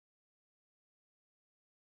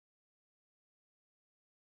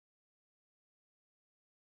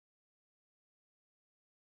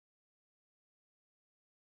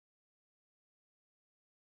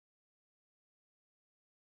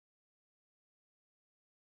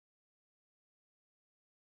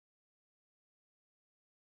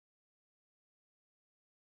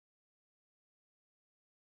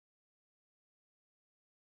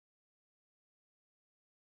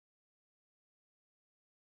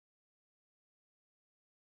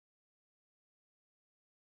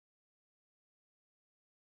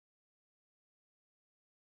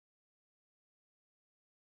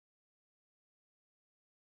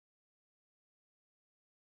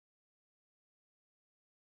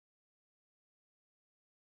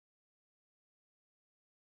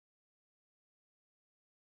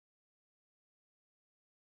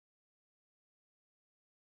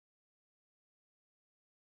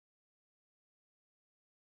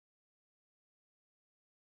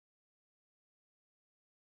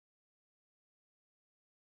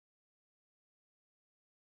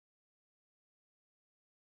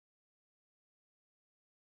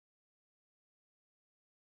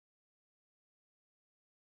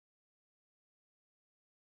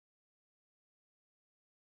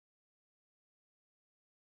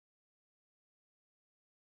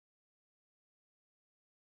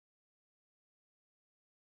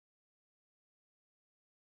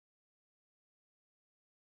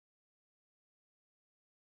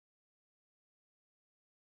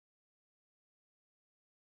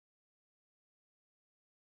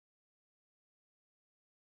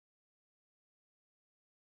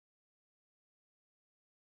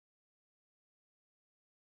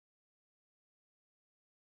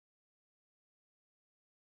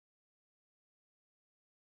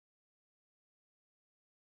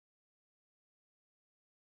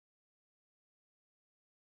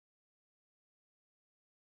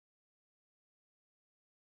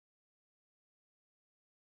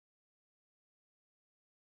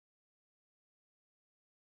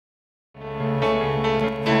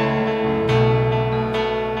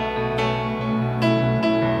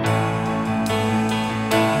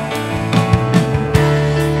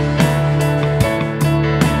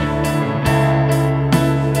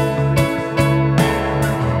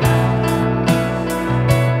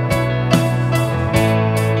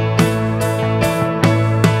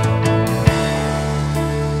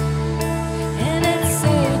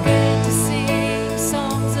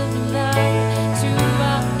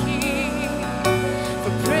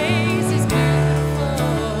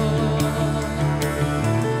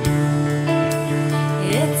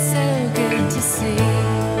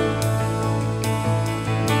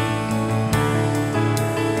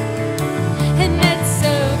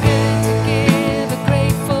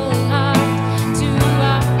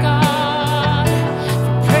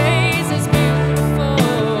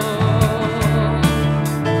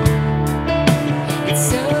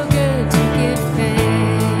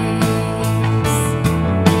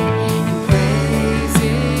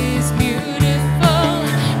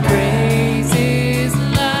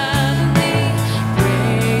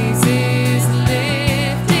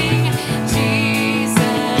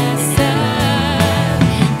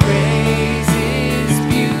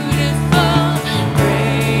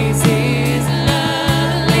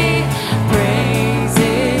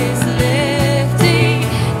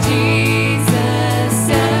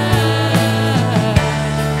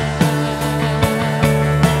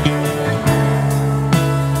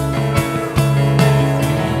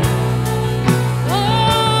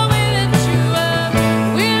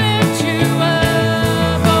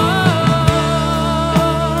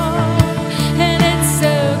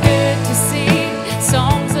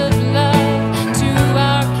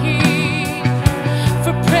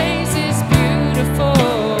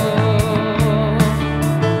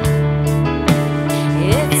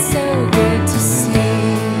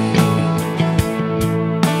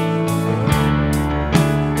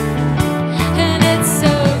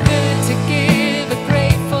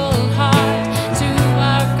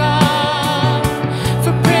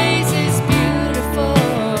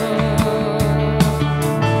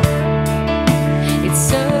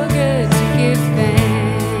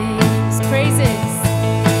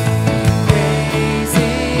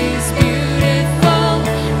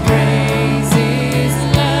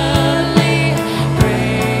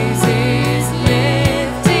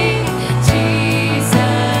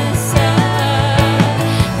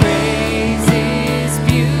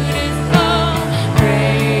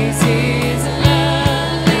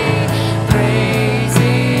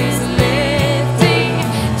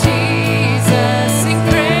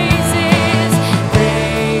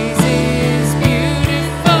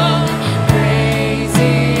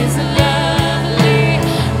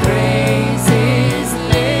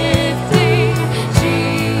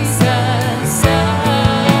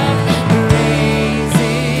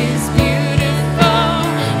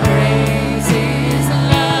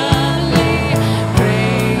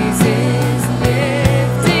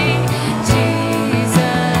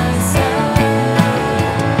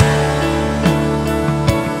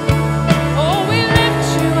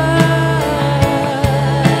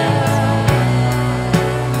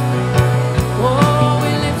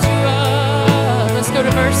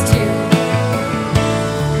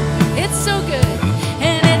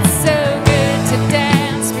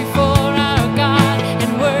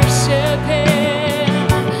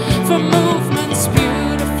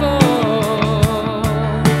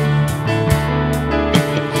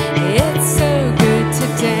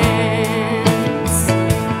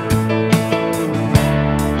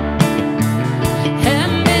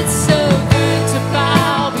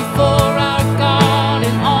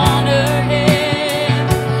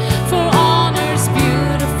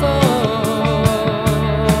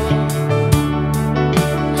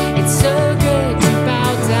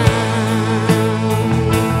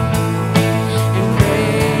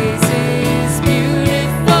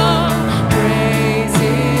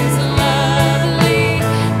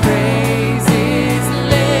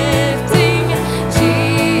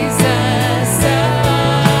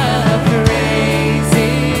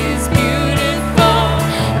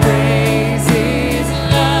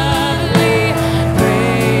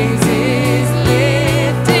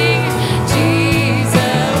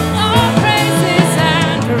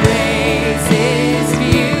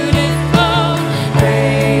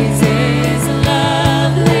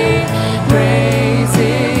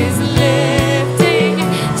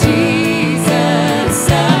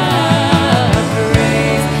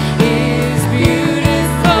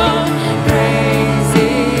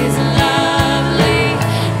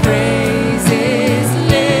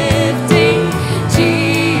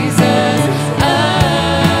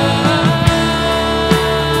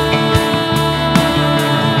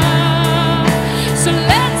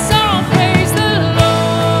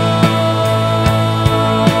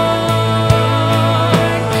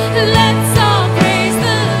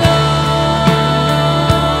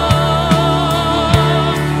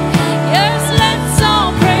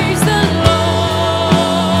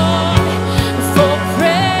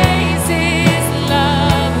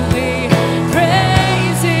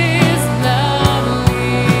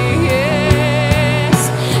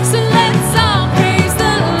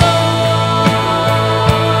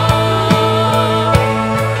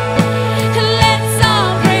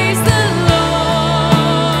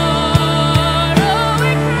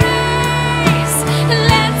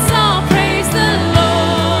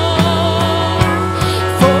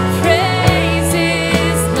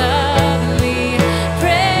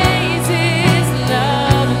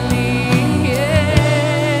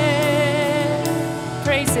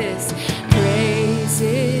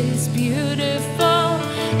beautiful.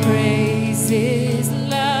 Praise is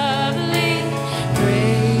lovely.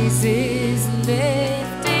 Praise is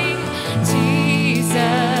lifting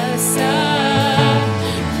Jesus up.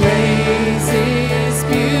 Praise is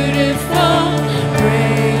beautiful.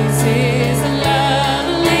 Praise is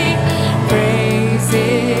lovely. Praise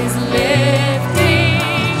is lifting.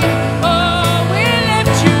 Oh, we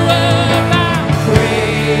lift you up. Our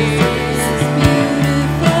praise is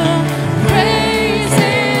beautiful. Praise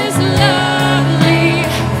is lovely.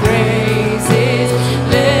 Praise is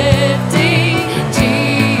lifting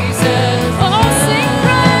Jesus. Oh, sing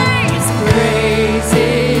praise. Praise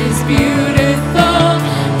is beautiful.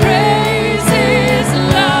 Praise is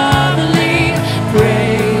lovely.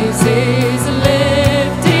 Praise is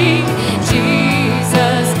lifting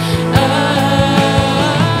Jesus up.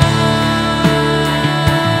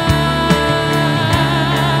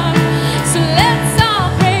 So let's all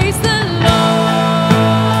praise the Lord.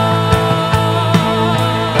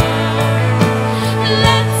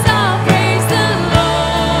 Let's all praise the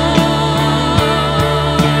Lord.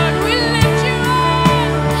 We lift you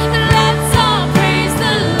up. Let's all praise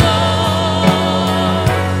the Lord.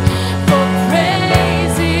 For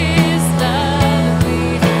praise is lovely.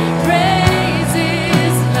 Praise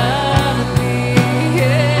is lovely.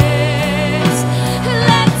 Yes.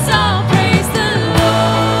 Let's all praise the Lord.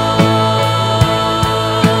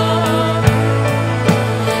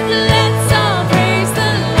 Let's all praise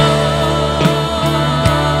the Lord.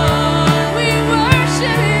 We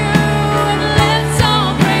worship you. Let's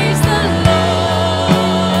all praise the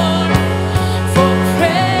Lord. For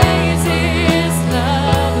praise is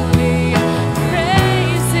lovely.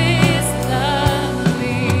 Praise is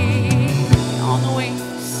lovely. On the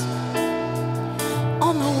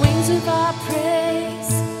wings of our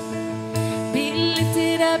praise, be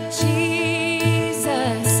lifted up,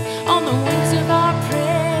 Jesus. On the wings of our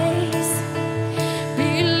praise, be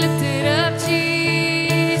lifted up,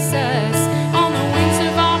 Jesus. On the wings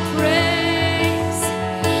of our praise,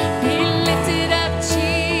 be lifted up,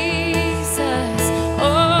 Jesus.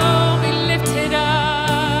 Oh, be lifted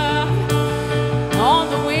up. On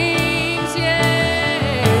the wings,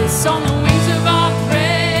 yes. On the wings of our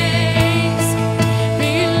praise,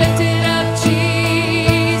 be lifted up,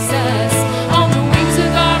 Jesus. On the wings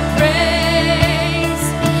of our praise,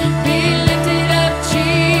 be lifted up,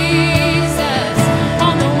 Jesus.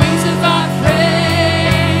 On the wings of our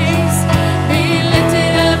praise, be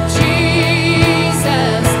lifted up,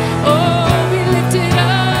 Jesus. Oh, be lifted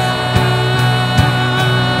up.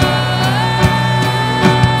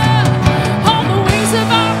 On the wings of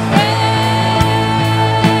our praise,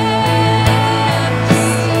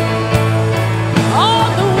 on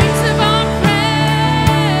the wings of our praise,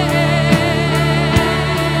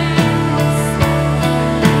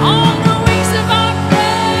 on the wings of our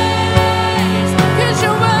praise, 'cause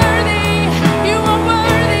you're worthy, you are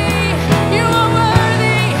worthy, you are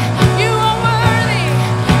worthy, you are worthy,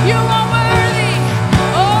 you are worthy.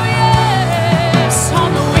 Oh yes, on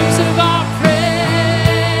the wings of our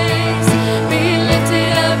praise, be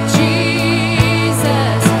lifted up,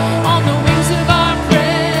 Jesus. On the wings of our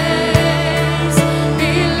praise,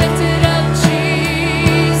 be lifted up,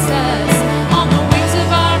 Jesus. On the wings of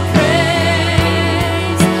our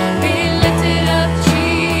praise, be lifted up,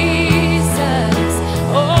 Jesus.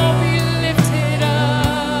 Oh, be lifted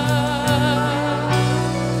up.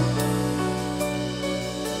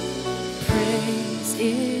 Praise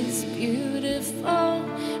is beautiful.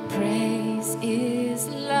 Praise is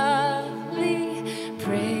lovely.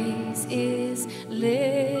 Praise is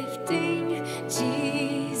lifting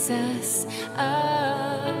Jesus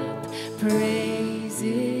up. Praise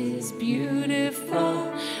is beautiful.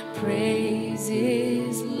 Praise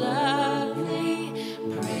is lovely.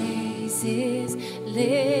 Praise is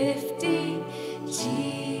lifting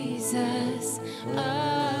Jesus up.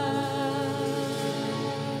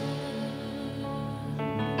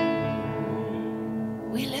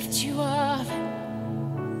 We lift you up.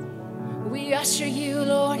 We usher you,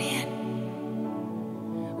 Lord, in.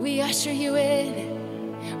 We usher you in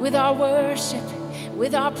with our worship,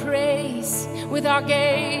 with our praise, with our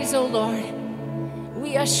gaze, oh Lord.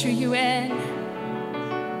 We usher you in.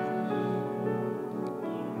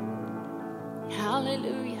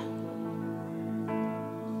 Hallelujah.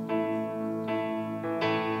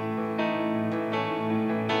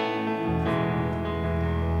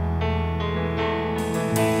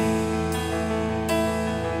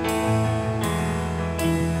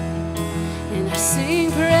 And I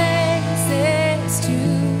sing praises to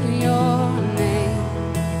your name.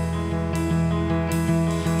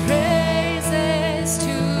 Praises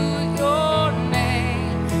to your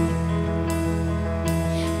name.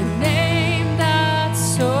 The name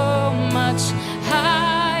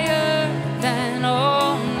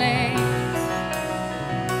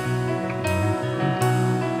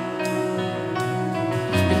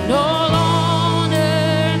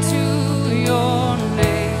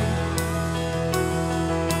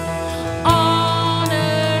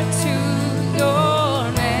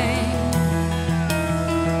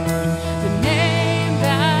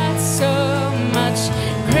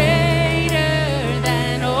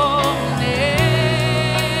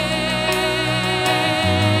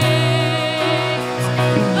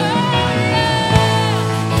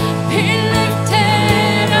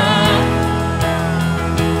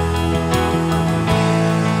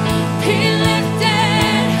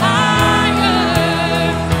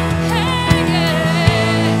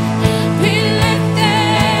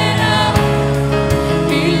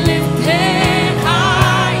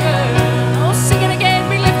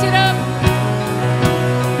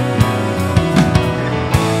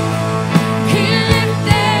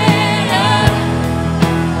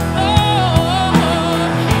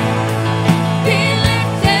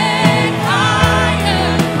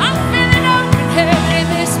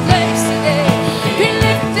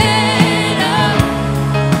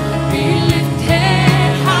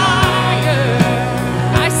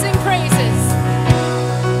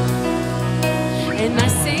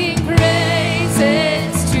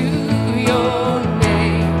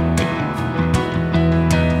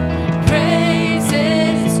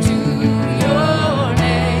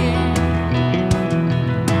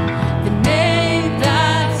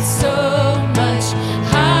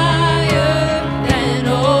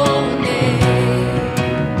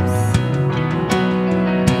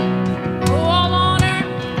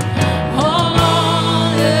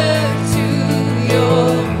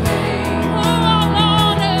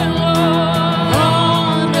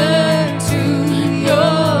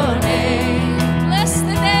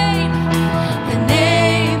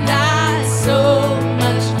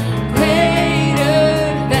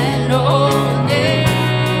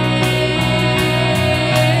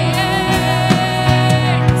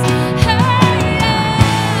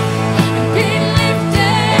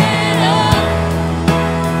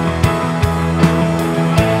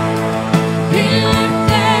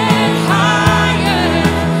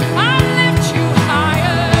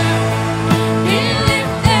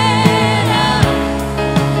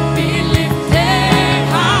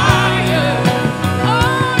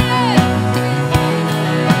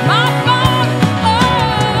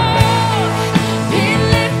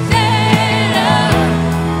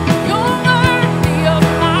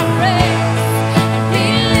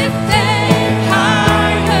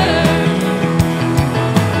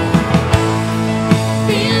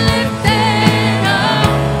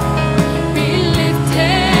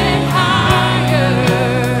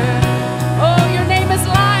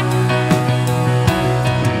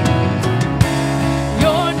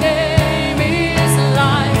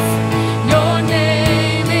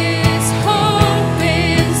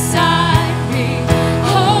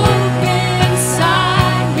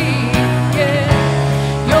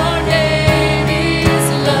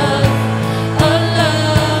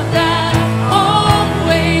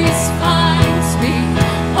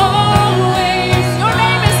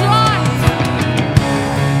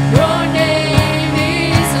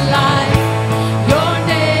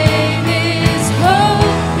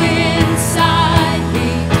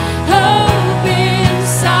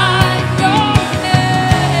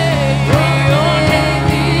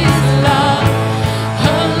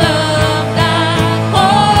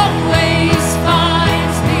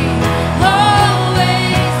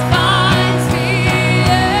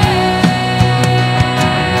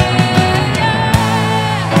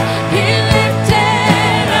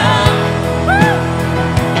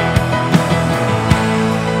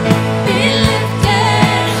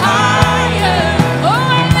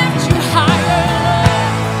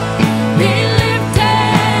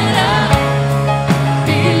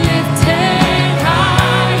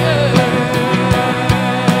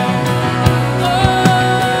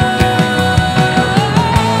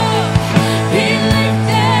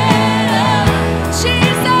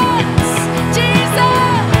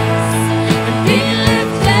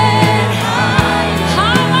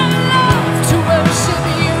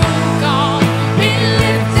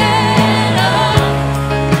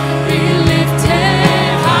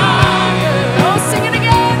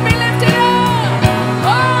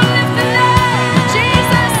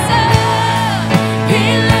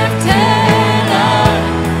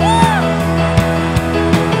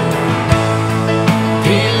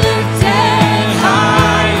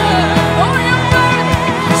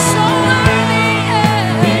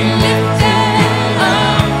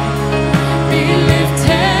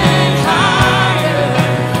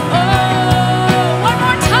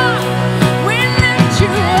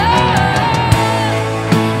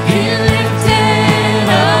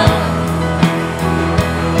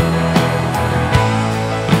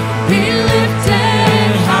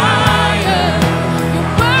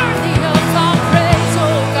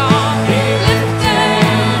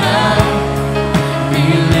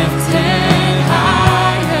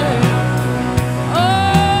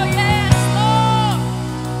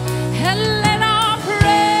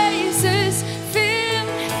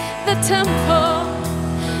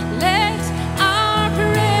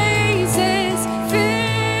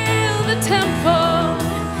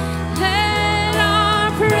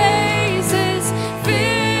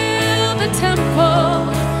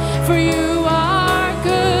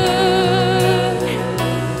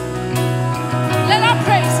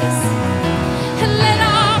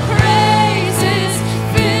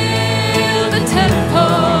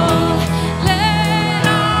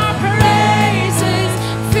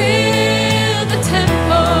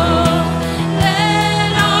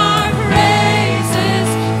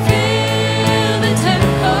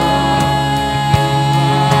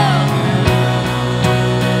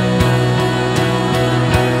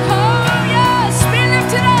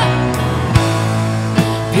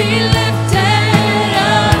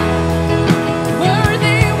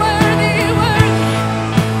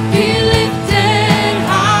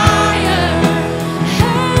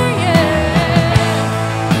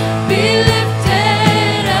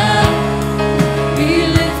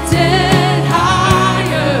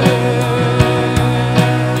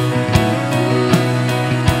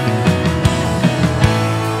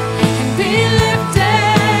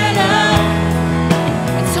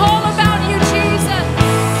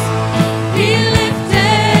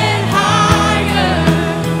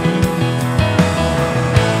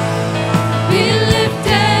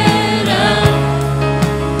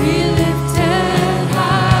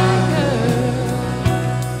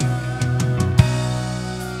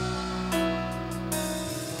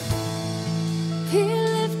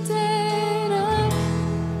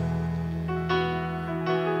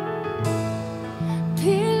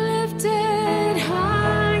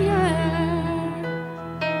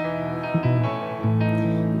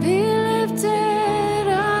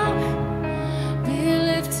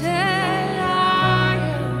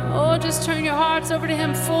hearts over to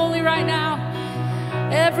Him fully right now.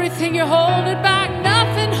 Everything you're holding back,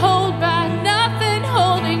 nothing hold back, nothing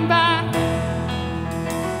holding back.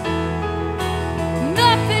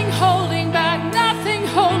 Nothing holding back, nothing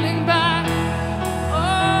holding back.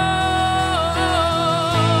 Oh,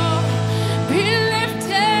 be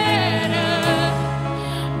lifted up,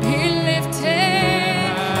 be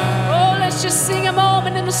lifted. Oh, let's just sing a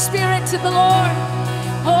moment in the Spirit to the Lord.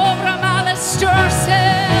 Oh, Brahma, let's stir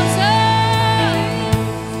ourselves up.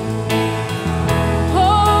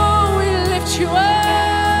 Oh, we lift you up.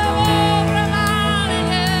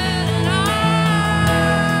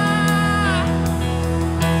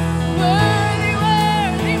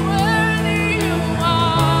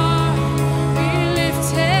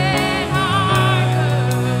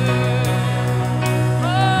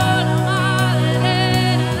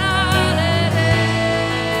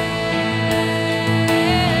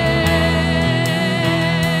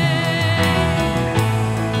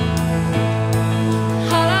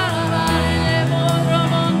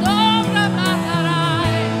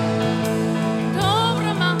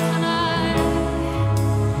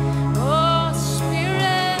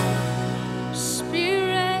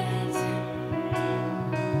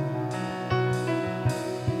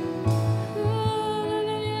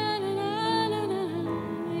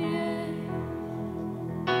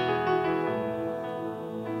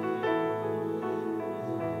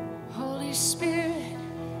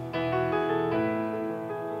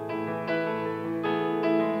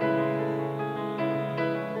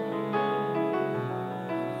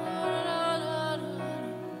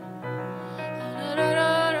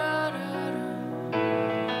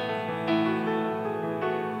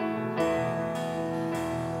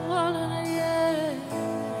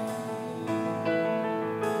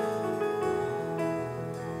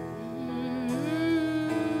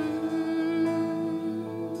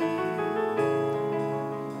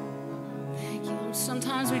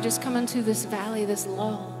 Sometimes we just come into this valley, this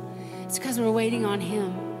lull. It's because we're waiting on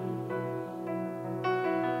Him.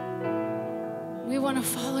 We want to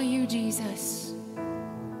follow you, Jesus.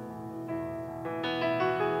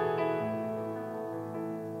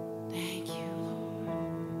 Thank you, Lord.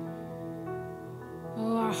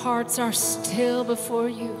 Oh, our hearts are still before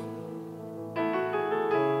you.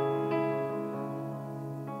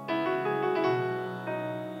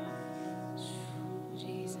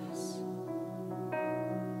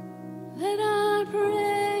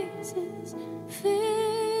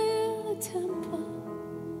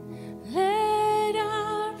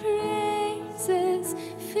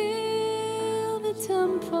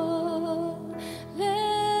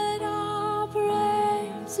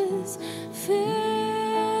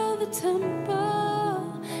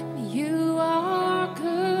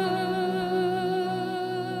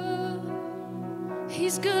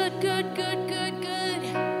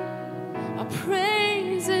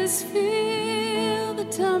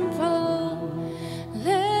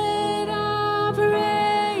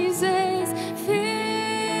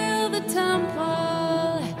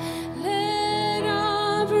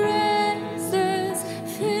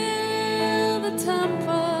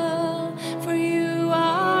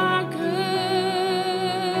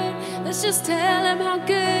 Just tell Him how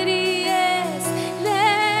good He is.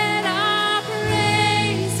 Let our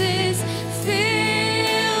praises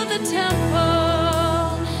fill the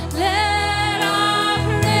temple. Let our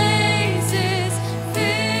praises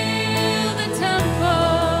fill the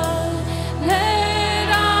temple. Let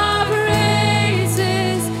our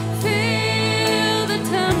praises fill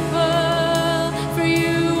the temple. For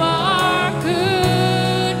you are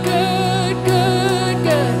good, good, good,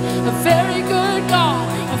 good. A very good God.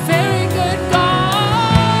 A very good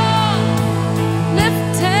God,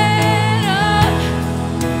 lifted up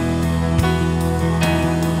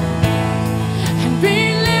and be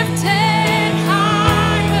lifted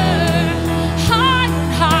higher, higher,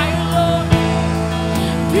 higher, Lord.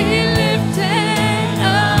 Be lifted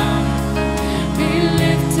up, be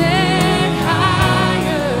lifted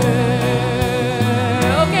higher.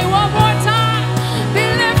 Okay, one more time. Be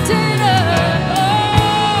lifted up,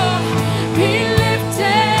 oh, be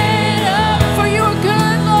lifted up. For you are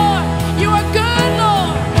good, Lord. You are good,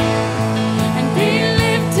 Lord. And be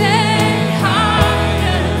lifted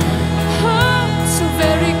higher. Oh, so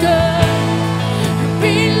very good.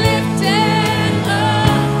 Be lifted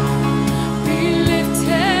up. Be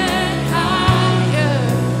lifted higher.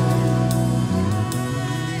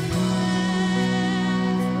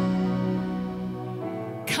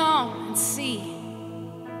 Come and see.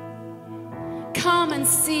 Come and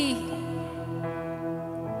see.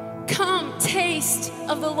 Come, taste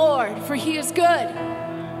of the Lord, for He is good.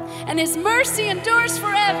 and His mercy endures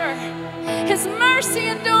forever. His mercy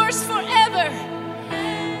endures forever.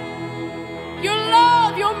 Your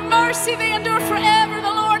love, your mercy, they endure forever.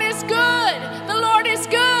 The Lord is good. The Lord is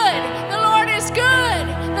good. The Lord is good.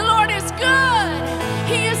 The Lord is good.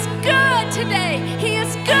 He is good today. He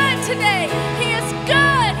is good today. He is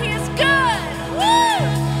good. He is good. Woo!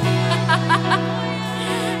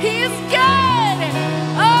 He is good.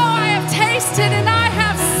 Oh, I have tasted and I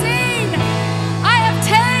have seen. I have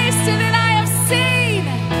tasted and I have seen.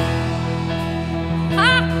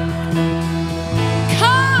 Ah.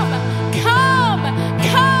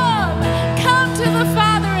 Come to the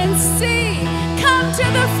Father and see. Come to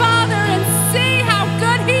the Father and see how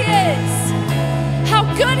good He is. How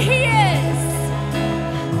good He is.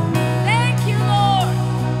 Thank you, Lord.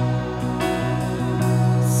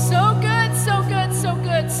 So good, so good, so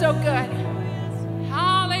good, so good.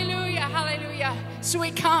 Hallelujah, hallelujah. So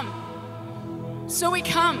we come. So we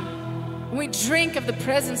come. We drink of the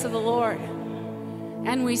presence of the Lord.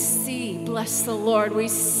 And we see, bless the Lord, we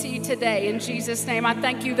see today in Jesus' name. I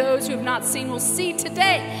thank you, those who have not seen will see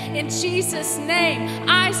today in Jesus' name.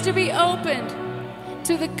 Eyes to be opened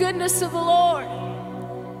to the goodness of the Lord.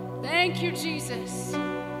 Thank you, Jesus.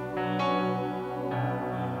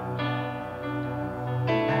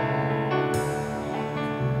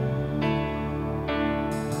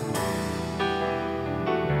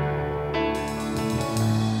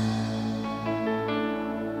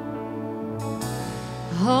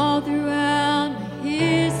 All throughout my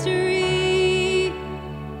history,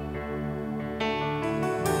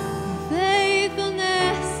 your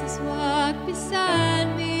faithfulness has walked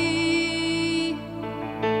beside me.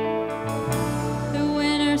 The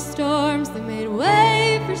winter storms that made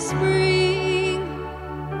way for spring,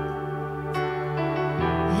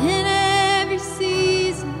 in every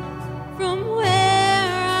season from where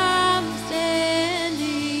I'm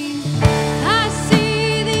standing, I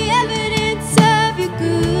see the evidence of your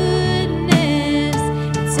goodness.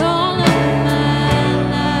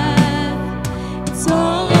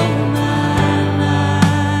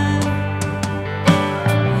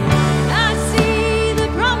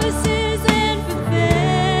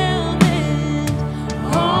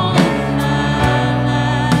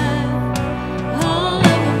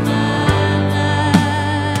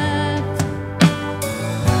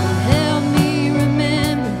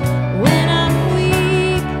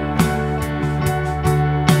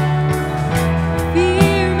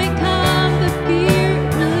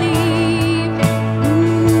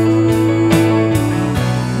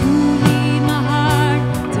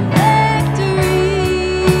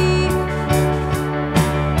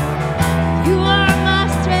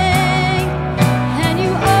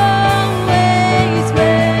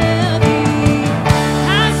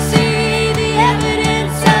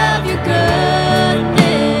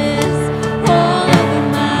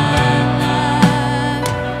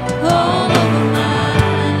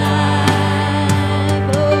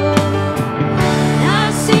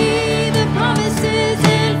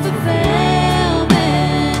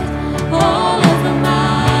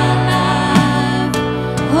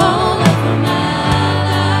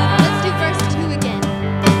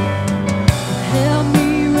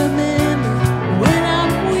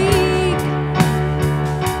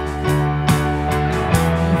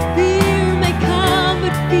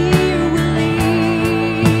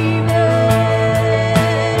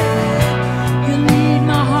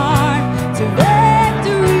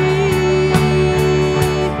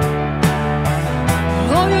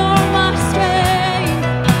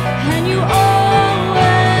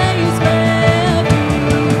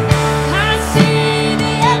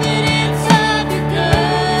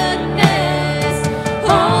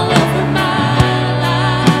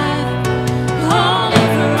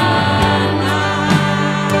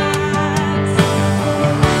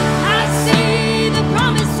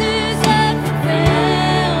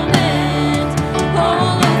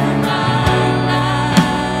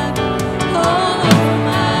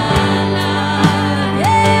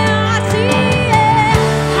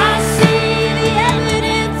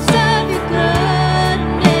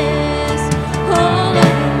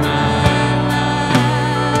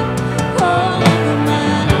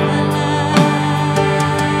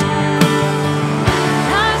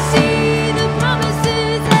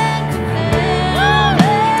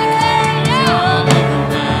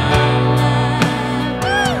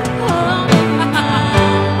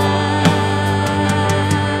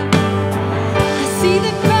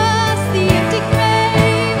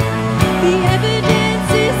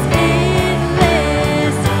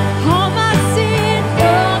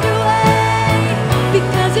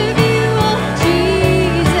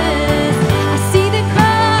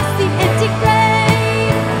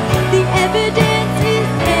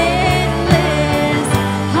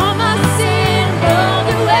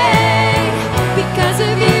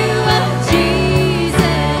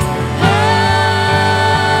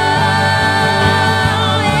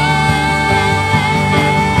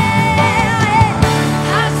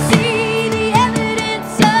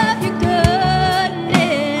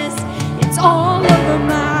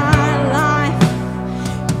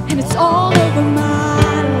 it's all over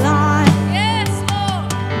my life. Yes,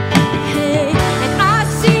 Lord. Hey, and I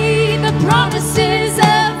see the promises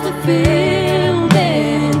of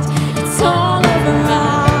fulfillment. It's all over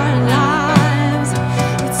our lives.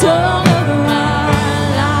 It's all over our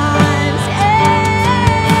lives.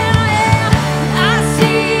 Yeah. I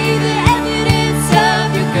see the evidence of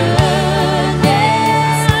your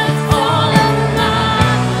goodness. It's all over my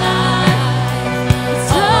life.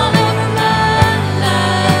 It's all over my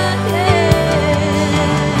life. Yeah.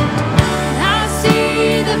 I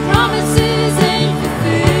see the promises in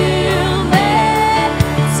fulfillment.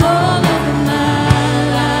 It's all over my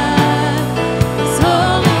life. It's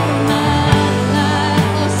all over my life.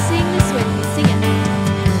 Oh, sing this with me. Sing it.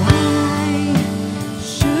 Why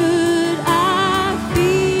should I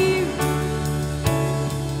fear?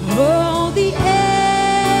 Oh, the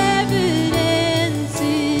evidence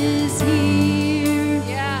is here.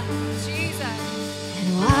 Yeah, Jesus. And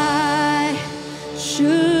why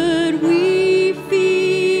should we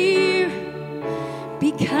fear?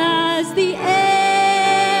 Because the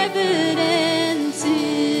evidence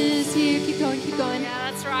is here. Keep going, keep going.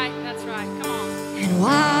 Yeah, that's right. That's right. Come on. And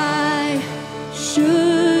why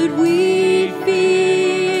should we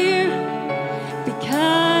fear?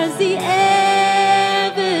 Because the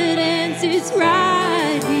evidence is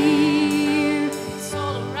right here. It's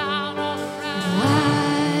all around, all around.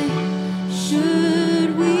 Why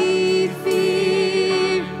should we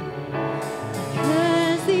fear?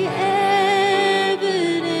 Because the evidence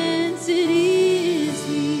it is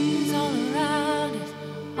here. He's all around us,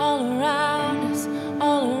 all around us,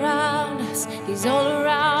 all around us. He's all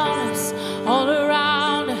around us, all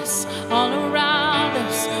around us, all around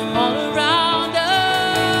us, all around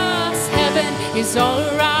us. Heaven is all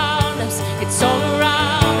around us. It's all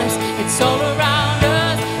around us. It's all around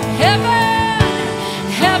us. Heaven,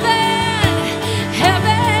 heaven,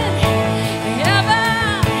 heaven,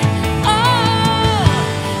 heaven. Oh,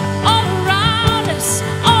 all around us,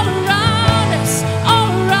 all around us, all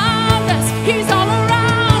around us. He's all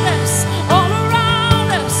around us, all around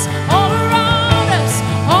us, all around us,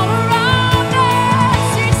 all around us.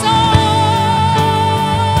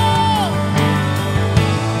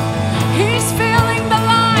 He's filling the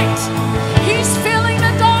light. He's filling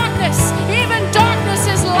the darkness. Even darkness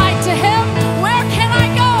is light to him. Where can I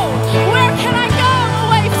go? Where can I go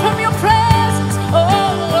away from your presence?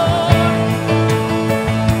 Oh Lord.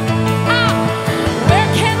 Where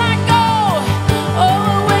can I go? Oh,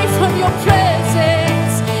 away from your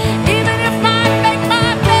presence. Even if I make my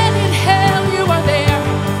bed in hell, you are there.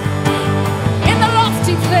 In the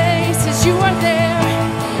lofty places, you are there.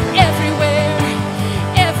 Everywhere,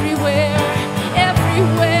 everywhere,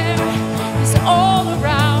 everywhere. He's all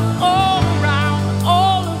around, all around,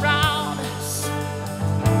 all around us.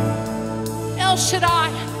 El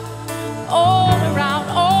Shaddai, all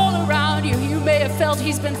around you. You may have felt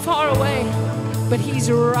he's been far away, but he's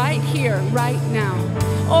right here, right now.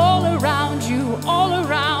 All around you, all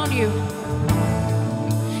around you.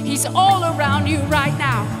 He's all around you right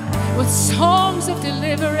now with songs of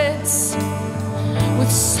deliverance,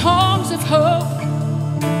 with songs of hope,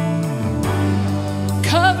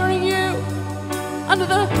 covering you under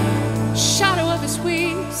the shadow of his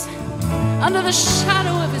wings, under the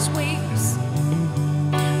shadow of his wings,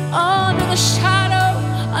 under the shadow,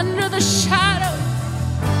 under the shadow.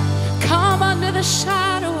 Come under the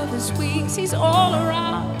shadow of his wings. He's all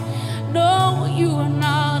around. No, you are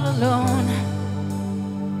not alone.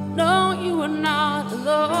 No, you are not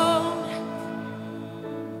alone.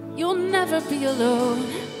 You'll never be alone.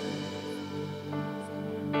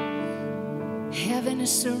 Heaven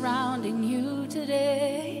is surrounding you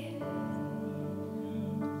today.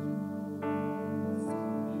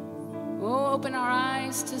 Oh, open our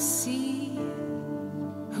eyes to see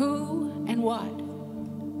who and what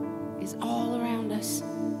is all around us.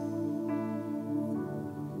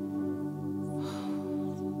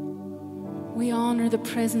 We honor the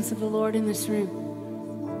presence of the Lord in this room.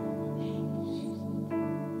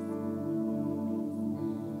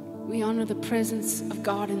 We honor the presence of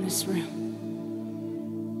God in this room.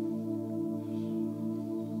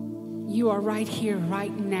 You are right here,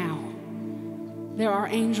 right now. There are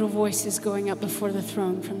angel voices going up before the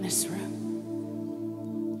throne from this room.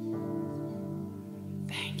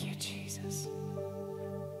 Thank you, Jesus.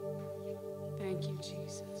 Thank you,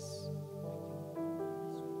 Jesus.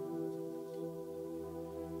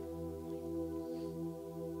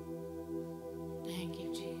 Thank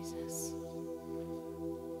you, Jesus.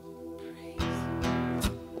 Praise.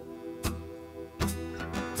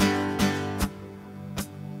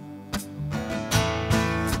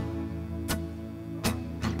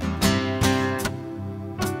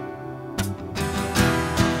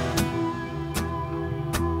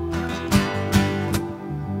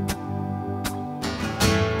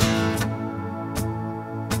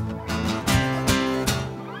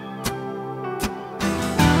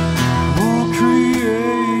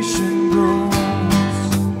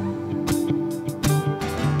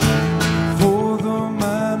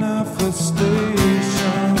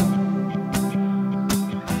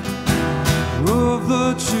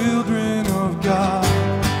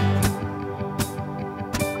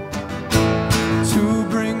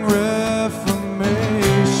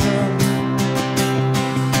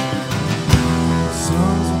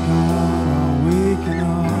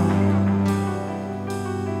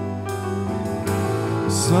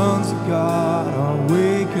 sons of God are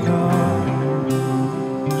waking up.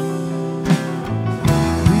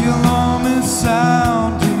 The alarm is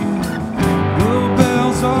sounding, the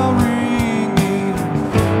bells are ringing,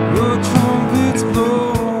 the trumpets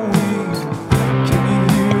blowing. Can you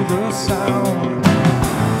hear the sound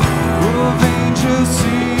of angels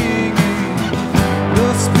singing? The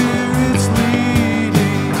Spirit's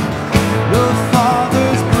leading, the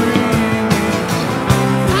Father's bringing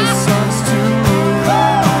the sons to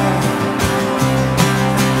life.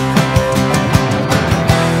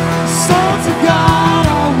 Sons of God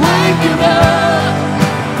are waking up.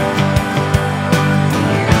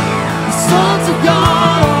 The sons of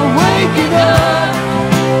God are waking up.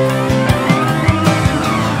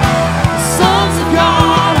 The sons of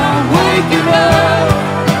God are waking up.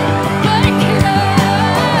 Waking up.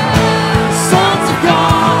 Sons of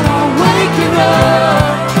God are waking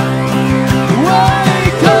up.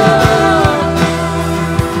 Wake up.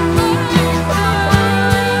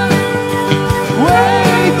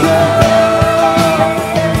 Wake up.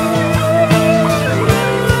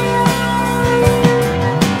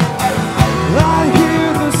 I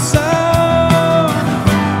hear the sound,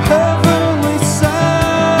 heavenly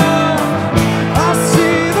sound. I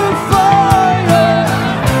see the fire.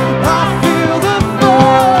 I feel the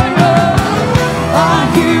fire. I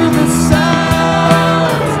hear the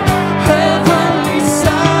sound, heavenly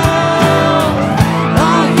sound. I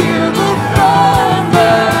hear the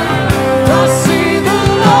thunder. I see the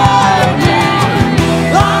lightning.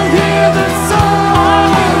 I hear the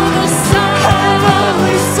sound,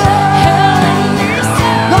 heavenly sound.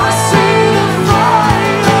 I see the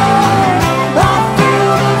fire. I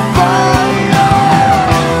feel the fire.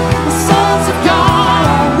 The sons of God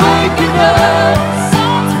are waking up.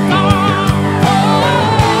 Sons of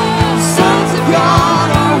God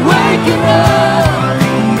are waking up.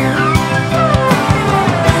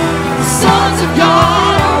 The sons of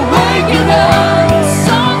God are waking up.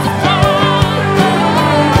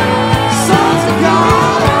 Sons of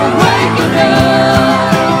God are waking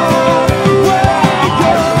up. Wake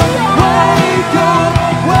up, wake up,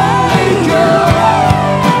 wake up.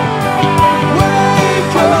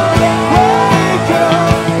 Wake up, wake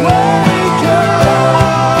up, wake up.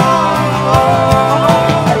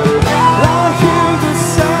 I hear the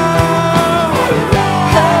sound,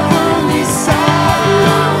 heavenly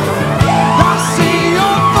sound. I see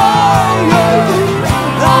your fire,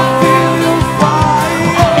 I feel your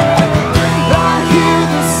fire. I hear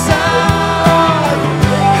the sound,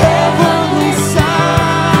 heavenly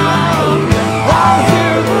sound. I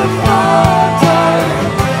hear the thunder,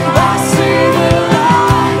 I see the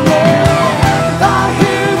lightning. I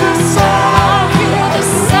hear the sound,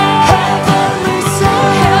 heavenly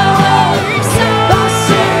sound. I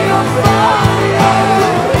see your fire,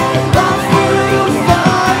 I feel your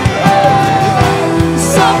fire.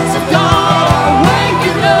 Sons of God are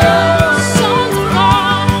waking up. Sons of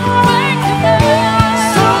God, waking up.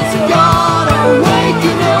 Sons of God are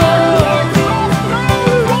waking up.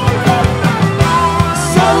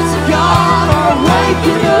 Sons of God are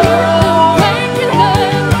waking up. Waking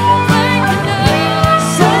up, waking up.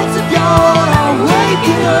 Sons of God are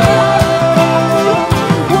waking up.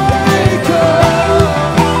 Wake up.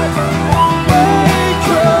 Wake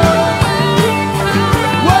up.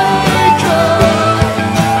 Wake up.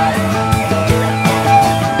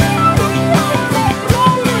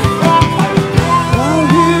 I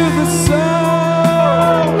hear the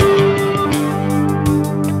sound.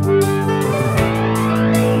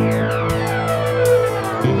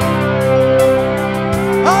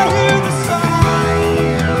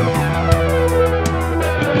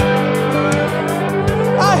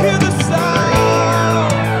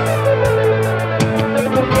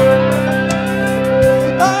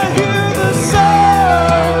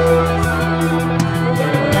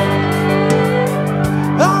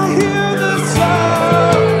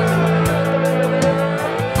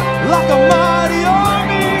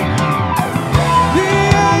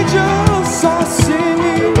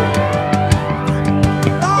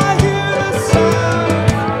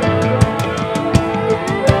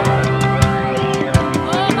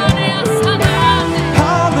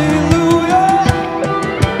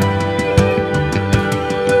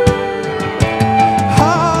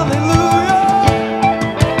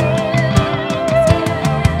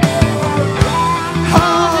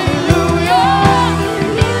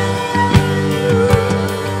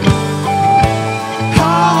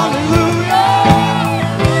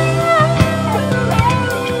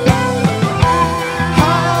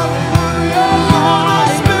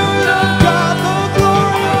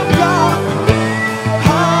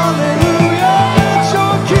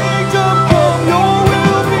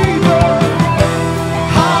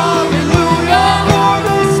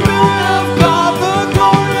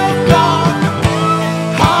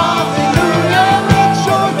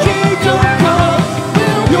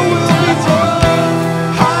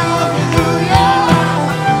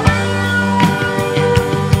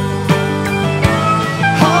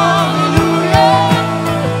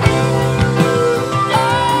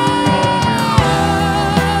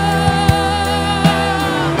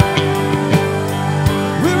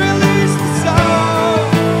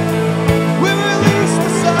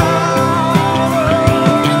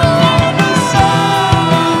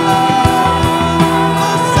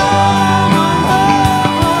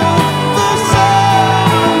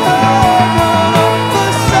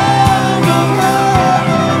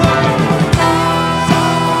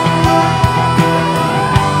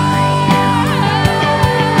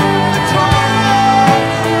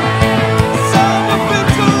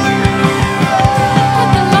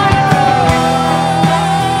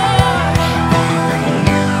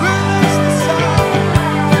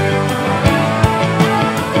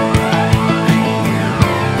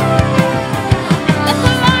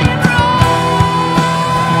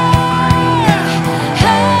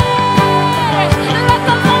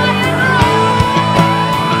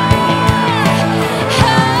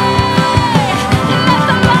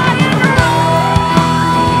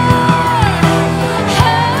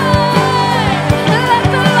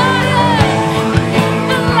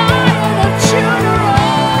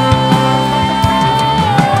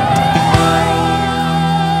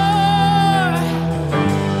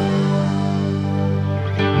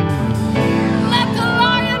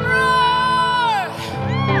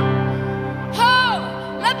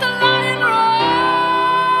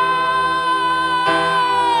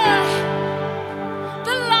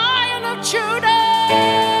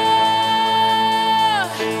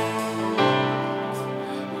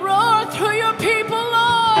 your people,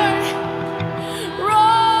 Lord.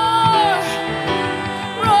 Roar,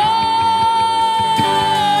 roar,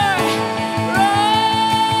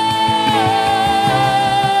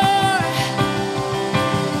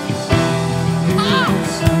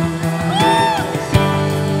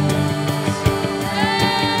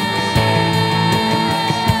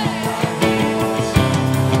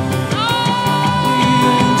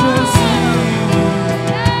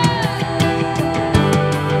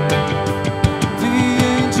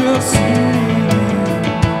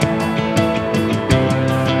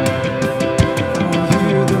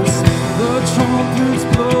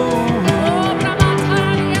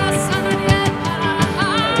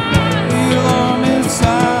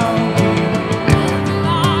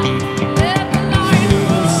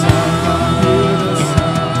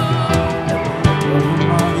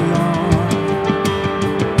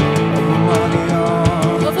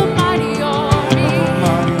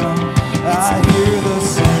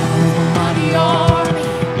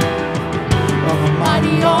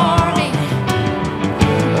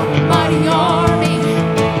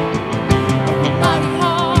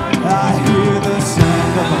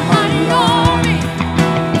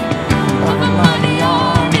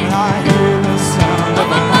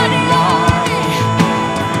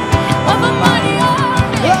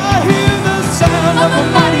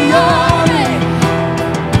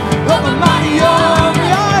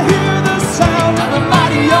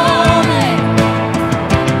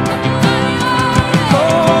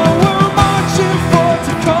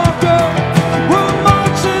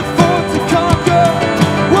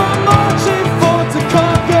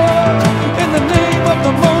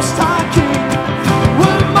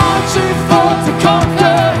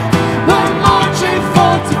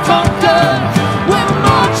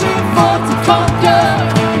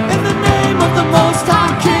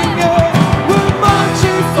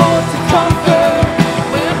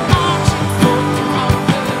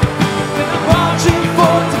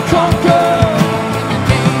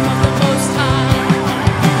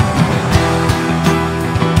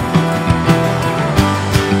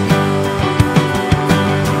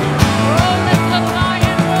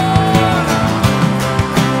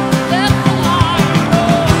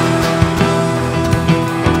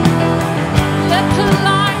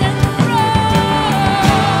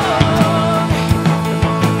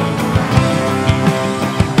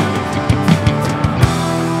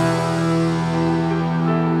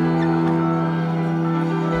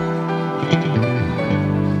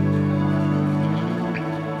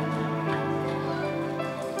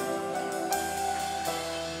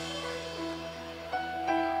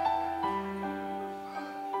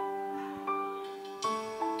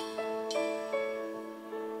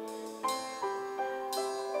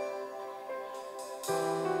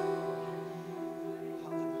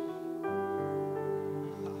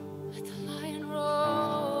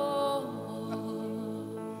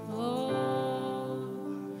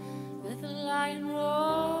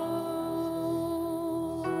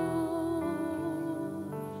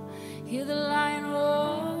 Hear the lion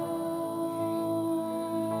roar.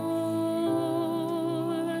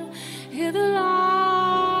 Hear the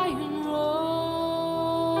lion roar.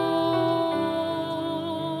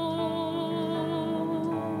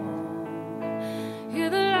 Hear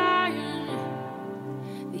the lion.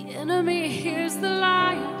 The enemy hears the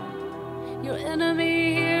lion. Your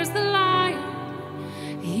enemy hears the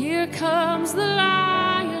lion. Here comes the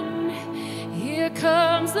lion. Here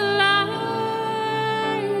comes the lion.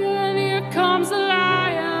 Here comes the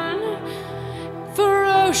lion.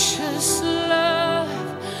 Ferocious love.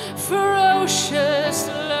 Ferocious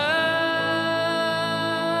love.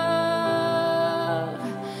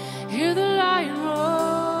 Hear the lion roar.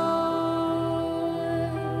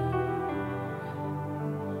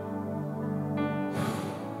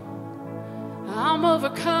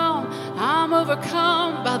 I'm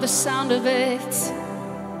overcome by the sound of it.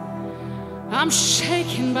 I'm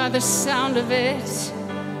shaken by the sound of it.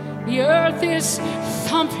 The earth is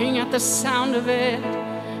thumping at the sound of it.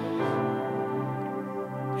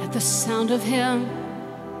 At the sound of Him,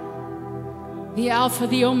 the Alpha,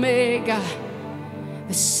 the Omega.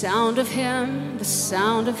 The sound of Him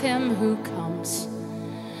who comes.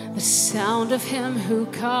 The sound of Him who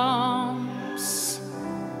comes.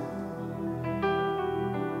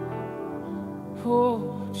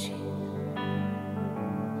 Oh, Jesus.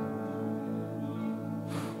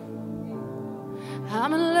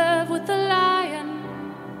 I'm in love with the lion.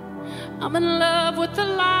 I'm in love with the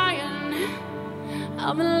lion.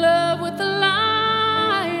 I'm in love with the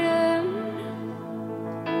lion.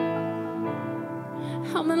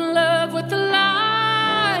 I'm in love with the lion.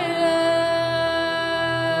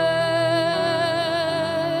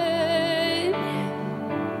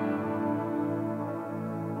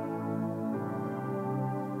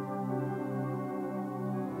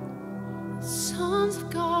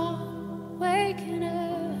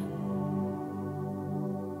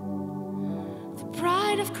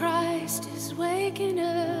 bride of Christ is waking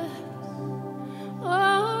up.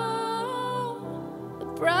 Oh, the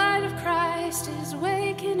bride of Christ is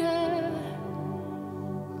waking up.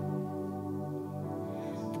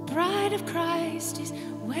 The bride of Christ is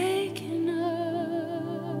waking up.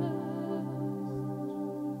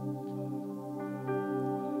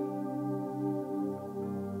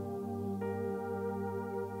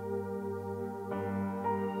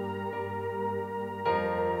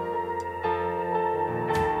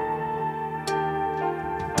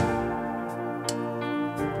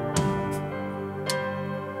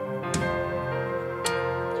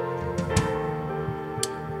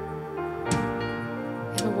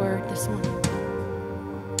 This morning.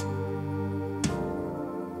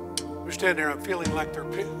 We're standing there, I'm feeling like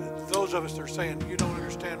those of us that are saying, you don't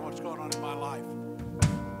understand what's going on in my life.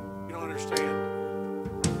 You don't understand.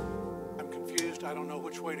 I'm confused. I don't know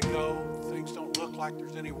which way to go. Things don't look like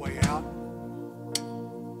there's any way out.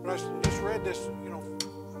 But I just read this,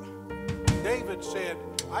 David said,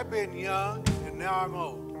 I've been young and now I'm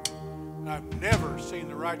old. And I've never seen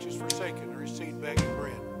the righteous forsaken or his seed begging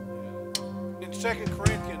bread. In 2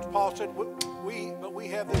 Corinthians, Paul said, we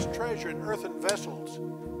have this treasure in earthen vessels,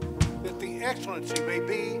 that the excellency may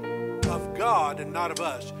be of God and not of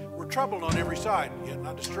us. We're troubled on every side, yet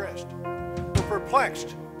not distressed. We're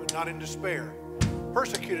perplexed, but not in despair.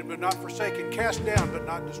 Persecuted, but not forsaken. Cast down, but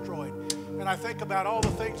not destroyed. And I think about all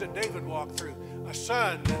the things that David walked through. A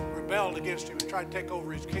son that rebelled against him and tried to take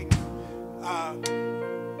over his kingdom.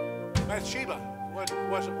 Bathsheba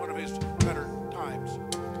wasn't one of his better times.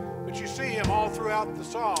 But you see him all throughout the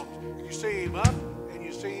Psalms. You see him up and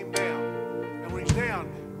you see him down. And when he's down,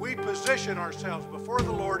 we position ourselves before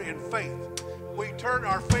the Lord in faith. We turn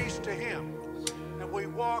our face to him and we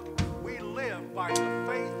walk, we live by the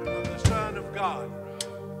faith of the Son of God.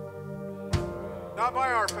 Not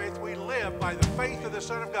by our faith, we live by the faith of the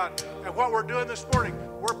Son of God. And what we're doing this morning,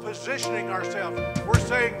 we're positioning ourselves. We're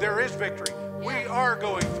saying there is victory. We are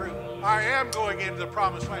going through. I am going into the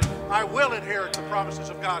promised land. I will inherit the promises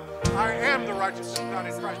of God. I am the righteousness of God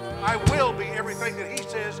in Christ. I will be everything that he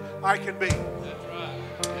says I can be. That's right.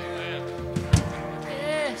 Amen.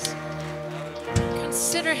 Yes.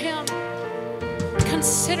 Consider him.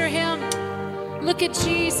 Consider him. Look at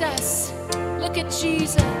Jesus. Look at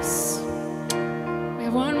Jesus. We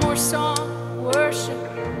have one more song. Worship.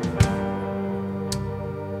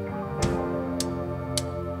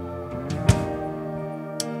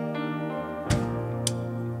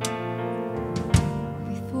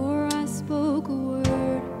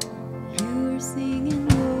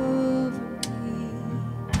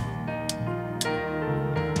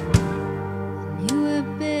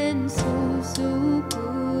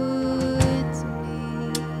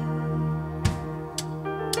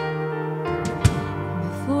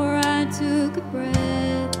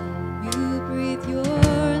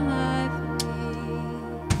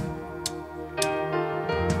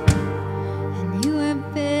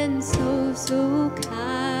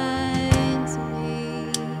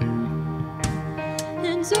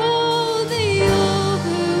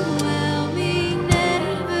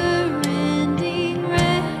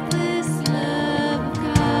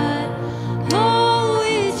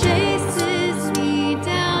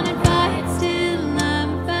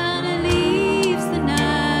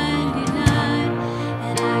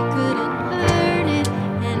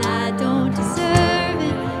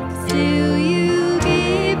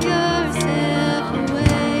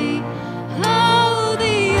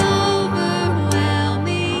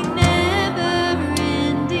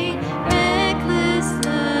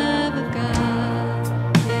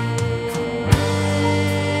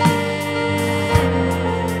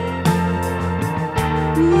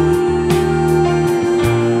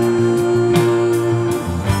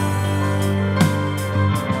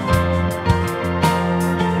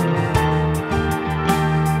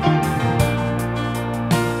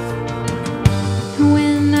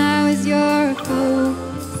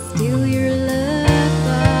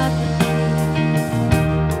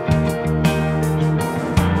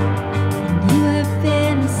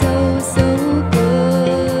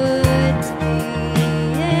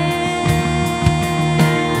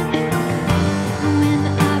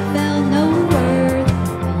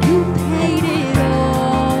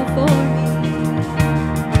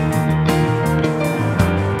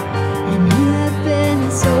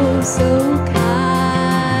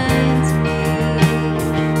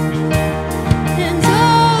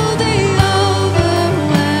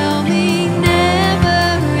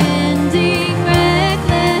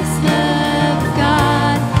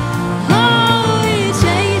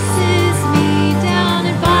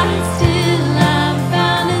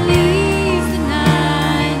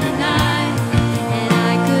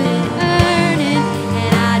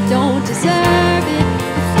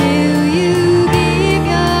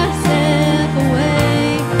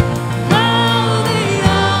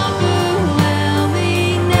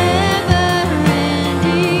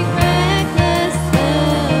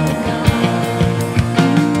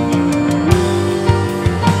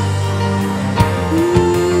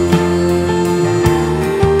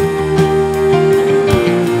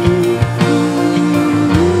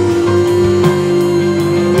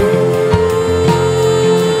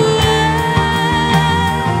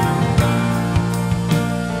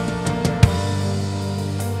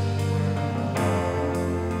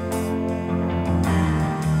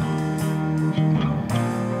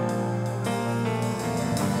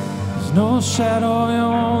 There's no shadow you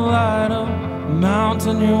won't light up,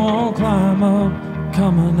 mountain you won't climb up,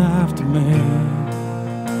 coming after me.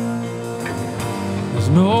 There's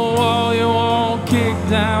no wall you won't kick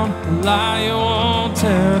down, a lie you won't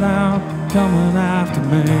tear down, coming after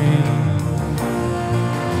me.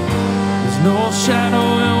 There's no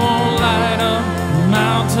shadow you won't light up, a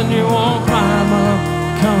mountain you won't climb up,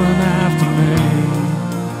 coming after me.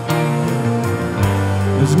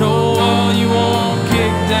 There's no wall you won't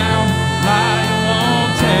kick down, lie you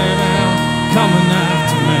won't tear down, coming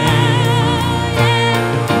after me.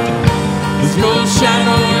 There's no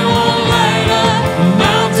shadow you won't light up, a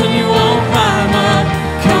mountain you won't climb up,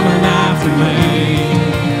 coming after me.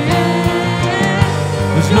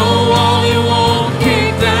 There's no wall you won't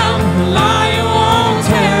kick down, a lie you won't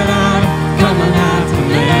tear down, coming after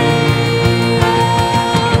me.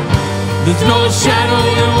 There's no shadow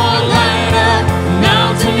you won't light up, a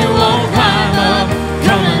mountain you won't climb up,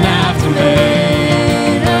 coming after me.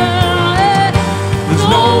 There's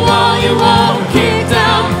no wall you won't kick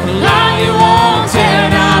down, a lie you won't tear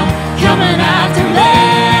down, coming after me.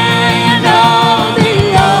 And all the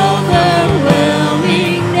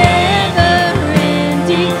overwhelming,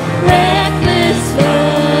 never-ending, reckless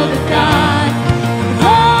love of God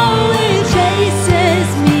always chases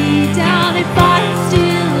me down and fights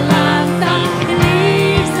till I'm found and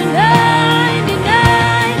leaves the 99.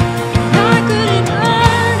 I couldn't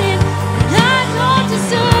earn it, and I don't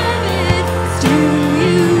deserve it. Still,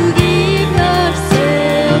 you give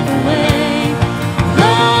yourself away.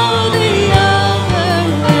 Oh, the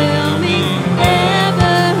overwhelming,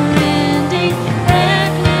 never-ending,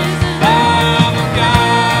 reckless love of God.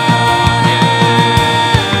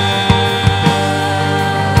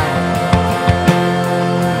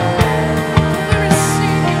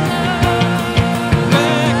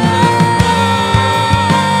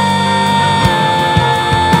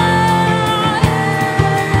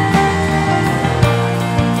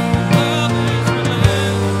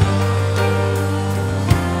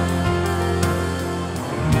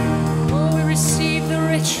 Oh, we receive the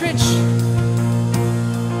rich, rich,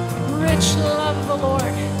 rich love of the Lord.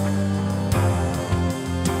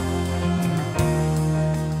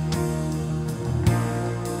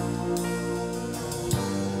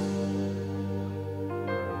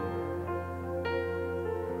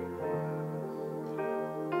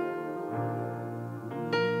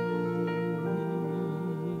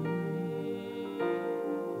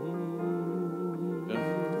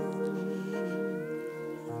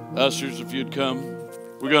 Ushers, if you'd come.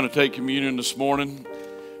 We're going to take communion this morning.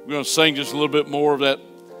 We're going to sing just a little bit more of that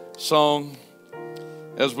song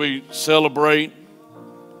as we celebrate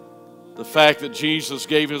the fact that Jesus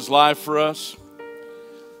gave his life for us.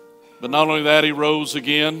 But not only that, he rose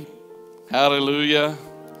again. Hallelujah.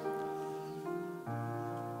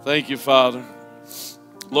 Thank you, Father.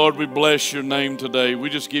 Lord, we bless your name today.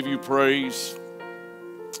 We just give you praise,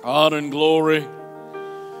 honor, and glory.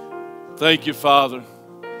 Thank you, Father.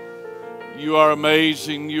 You are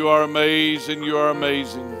amazing, you are amazing, you are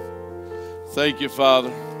amazing. Thank you,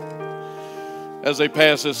 Father. As they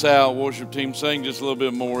pass this out, worship team, sing just a little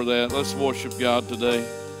bit more of that. Let's worship God today.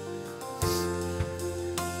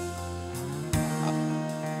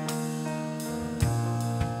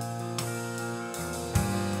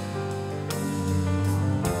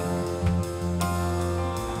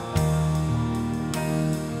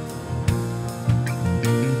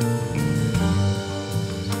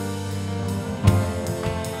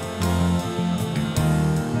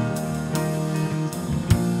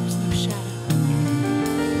 There's no shadow.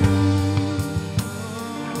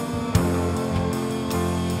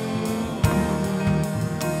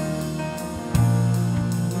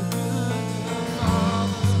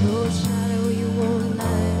 No shadow you won't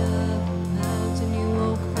light up, mountain you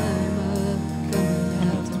won't climb up, coming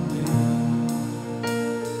after me.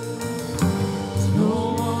 There's no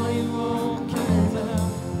wall you won't kick down,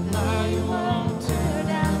 lie you won't tear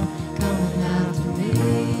down, coming after me.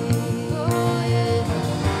 Oh yeah.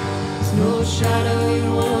 There's no shadow you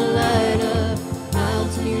won't light up,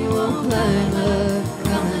 mountain you won't climb up,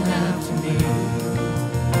 coming after me.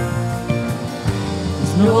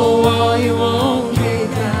 There's no wall you won't kick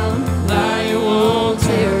down, lie you won't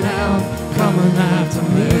tear down, coming after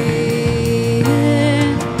me.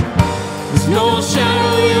 There's no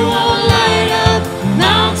shadow you won't light up,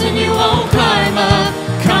 mountain you won't climb up,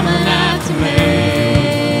 coming after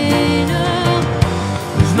me. No.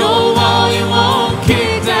 There's no wall you won't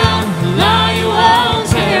kick down, lie you won't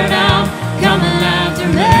tear down, coming after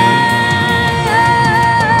me.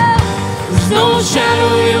 There's no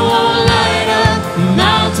shadow you won't light up,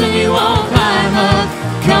 mountain you won't climb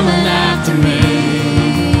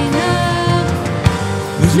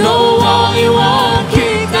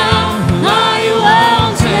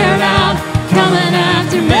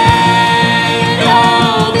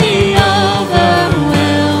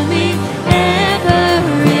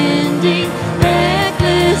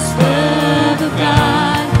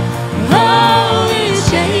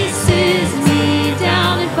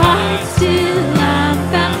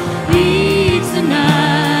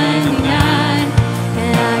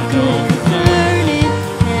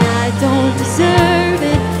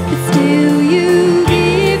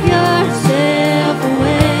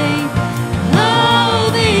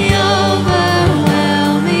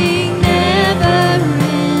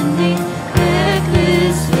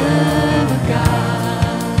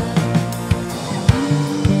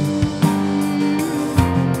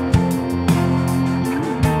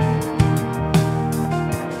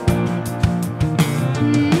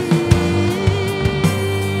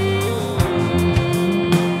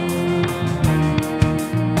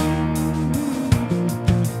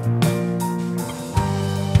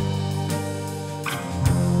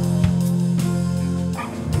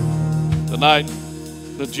night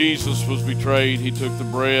that Jesus was betrayed, he took the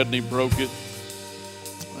bread and he broke it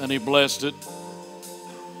and he blessed it.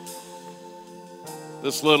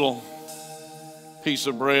 This little piece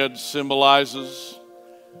of bread symbolizes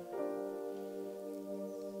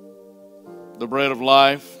the bread of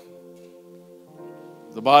life,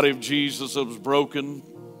 the body of Jesus that was broken,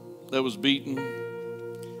 that was beaten.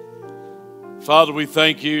 Father, we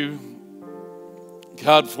thank you,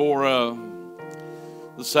 God, for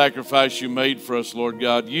the sacrifice you made for us, Lord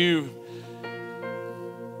God. You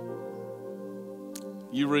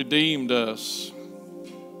redeemed us.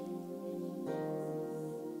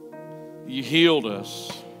 You healed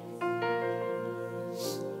us.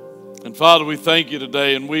 And Father, we thank you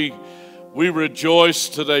today, and we rejoice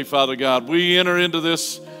today, Father God. We enter into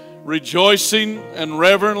this rejoicing and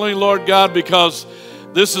reverently, Lord God, because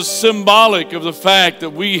this is symbolic of the fact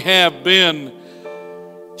that we have been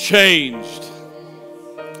changed.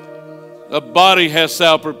 A body hast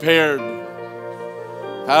thou prepared.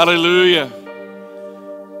 Hallelujah.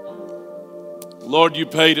 Lord, you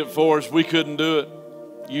paid it for us. We couldn't do it.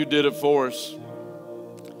 You did it for us.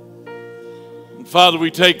 And Father, we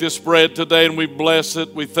take this bread today and we bless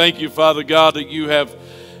it. We thank you, Father God, that you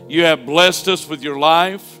have blessed us with your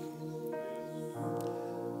life.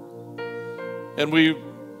 And we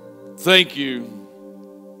thank you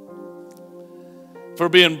for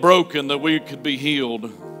being broken that we could be healed.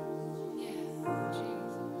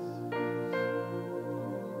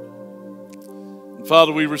 And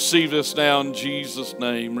Father, we receive this now in Jesus'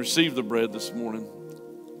 name. Receive the bread this morning.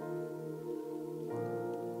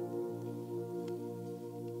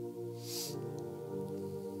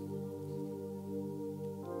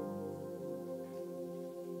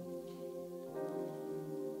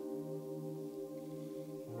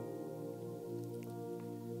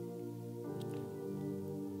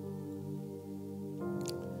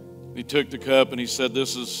 He took the cup and he said,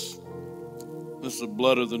 this is the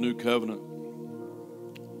blood of the new covenant.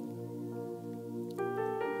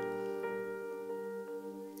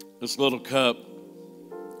 This little cup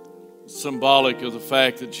is symbolic of the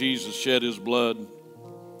fact that Jesus shed his blood.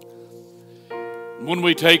 When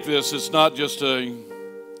we take this, it's not just a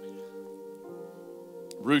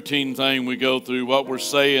routine thing we go through. What we're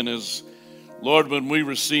saying is, Lord, when we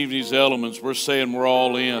receive these elements, we're saying we're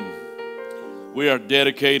all in. We are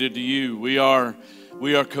dedicated to you. We are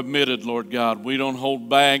committed, Lord God. We don't hold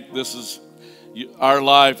back. This is our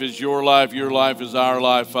life is your life. Your life is our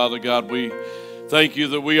life, Father God. We thank you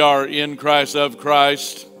that we are in Christ, of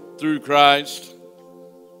Christ, through Christ.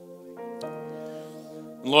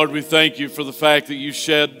 And Lord, we thank you for the fact that you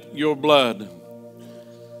shed your blood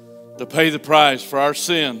to pay the price for our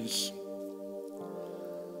sins.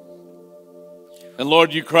 And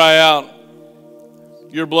Lord, you cry out.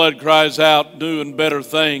 Your blood cries out new and better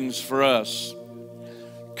things for us.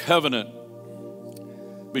 Covenant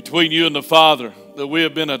between you and the Father that we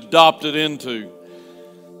have been adopted into.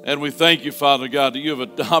 And we thank you, Father God, that you have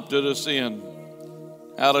adopted us in.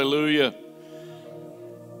 Hallelujah.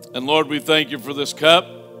 And Lord, we thank you for this cup.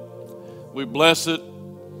 We bless it.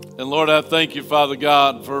 And Lord, I thank you, Father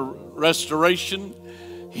God, for restoration,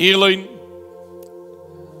 healing,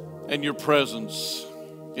 and your presence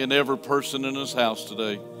in every person in this house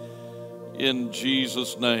today. In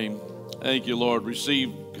Jesus' name. Thank you, Lord. Receive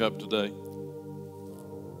the cup today.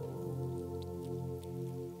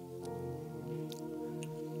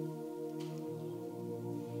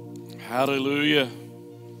 Hallelujah.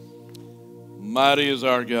 Mighty is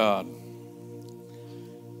our God.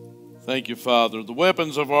 Thank you, Father. The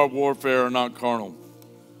weapons of our warfare are not carnal,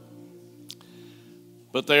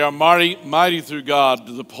 but they are mighty through God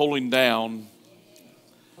to the pulling down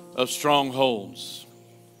of strongholds.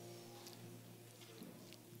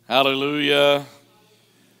 Hallelujah.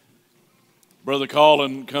 Brother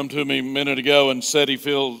Colin come to me a minute ago and said he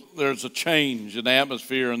feels there's a change in the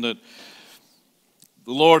atmosphere and that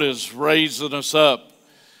the Lord is raising us up.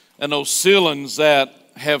 And those ceilings that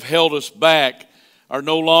have held us back are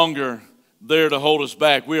no longer there to hold us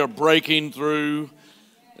back. We are breaking through.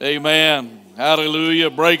 Amen. Hallelujah.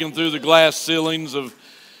 Breaking through the glass ceilings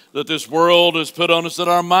that this world has put on us, that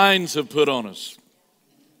our minds have put on us.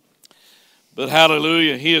 But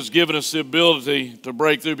hallelujah, he has given us the ability to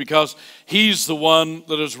break through because he's the one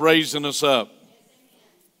that is raising us up.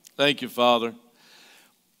 Thank you, Father.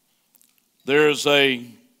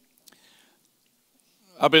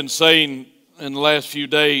 I've been saying in the last few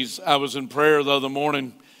days, I was in prayer the other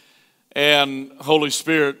morning, and Holy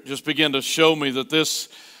Spirit just began to show me that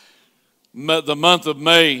the month of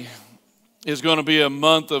May is going to be a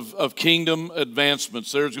month of kingdom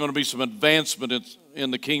advancements. There's going to be some advancement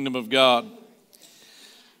in the kingdom of God.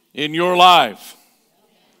 in your life.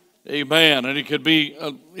 Amen. And it could be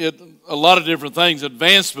a lot of different things.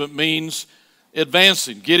 Advancement means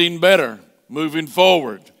advancing, getting better, moving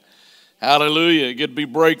forward. Hallelujah. It could be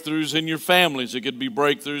breakthroughs in your families. It could be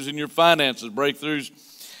breakthroughs in your finances, breakthroughs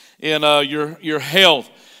in your health.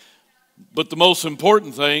 But the most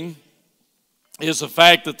important thing is the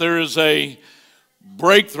fact that there is a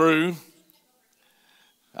breakthrough.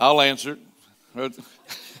 I'll answer it.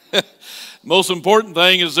 Most important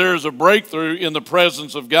thing is there is a breakthrough in the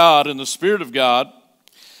presence of God, in the Spirit of God.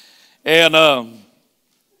 And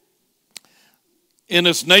in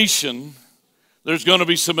this nation, there's going to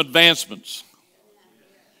be some advancements.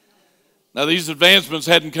 Now, these advancements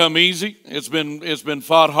hadn't come easy. It's been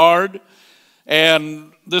fought hard.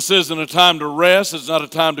 And this isn't a time to rest. It's not a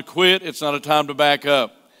time to quit. It's not a time to back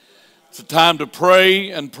up. It's a time to pray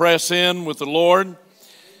and press in with the Lord.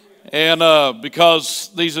 And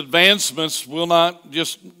because these advancements will not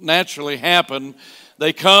just naturally happen,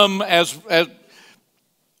 they come as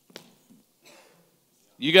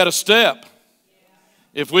you got to step.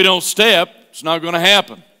 If we don't step, it's not going to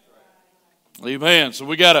happen. Amen. So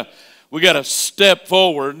we got to step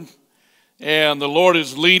forward, and the Lord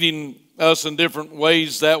is leading us in different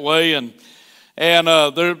ways that way. And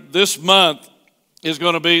this month is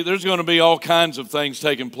going to be, there's going to be all kinds of things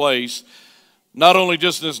taking place. Not only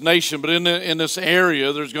just in this nation, but in this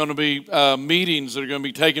area, there's going to be meetings that are going to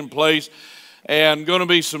be taking place and going to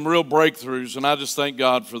be some real breakthroughs. And I just thank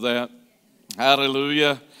God for that.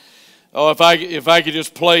 Hallelujah. Oh, if I could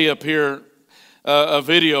just play up here a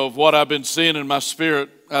video of what I've been seeing in my spirit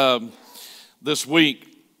this week.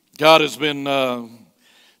 God has been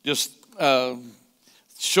just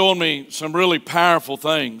showing me some really powerful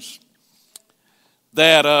things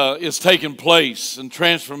that is taking place, and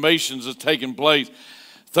transformations is taking place.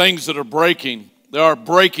 Things that are breaking. There are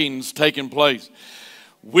breakings taking place.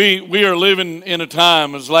 We are living in a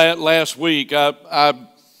time, as last week, I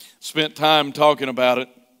spent time talking about it,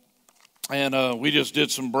 and we just did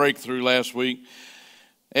some breakthrough last week.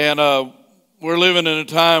 And we're living in a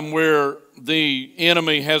time where the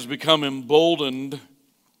enemy has become emboldened,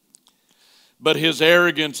 but his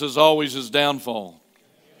arrogance is always his downfall.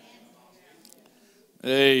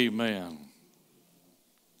 Amen.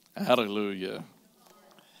 Hallelujah.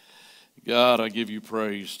 God, I give you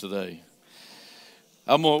praise today.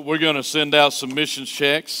 We're going to send out some missions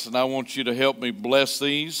checks, and I want you to help me bless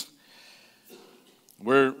these.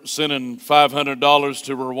 We're sending $500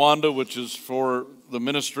 to Rwanda, which is for the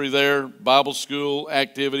ministry there, Bible school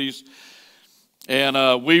activities.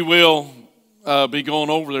 And we will be going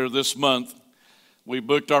over there this month. We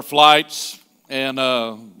booked our flights, and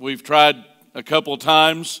we've tried a couple of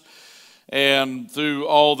times, and through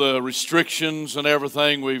all the restrictions and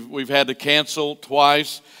everything, we've had to cancel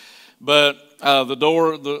twice. But I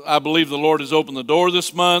believe the Lord has opened the door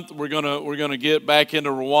this month. We're gonna get back into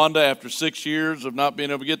Rwanda after 6 years of not being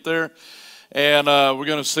able to get there, and we're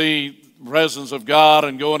gonna see the presence of God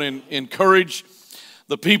and go and encourage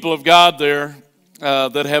the people of God there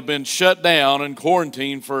that have been shut down and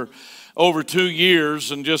quarantined for over 2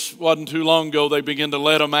 years, and just wasn't too long ago they began to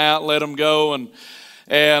let them out, let them go,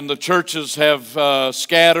 and the churches have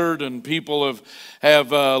scattered, and people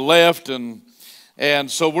have left,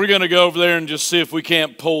 and so we're going to go over there and just see if we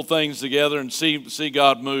can't pull things together and see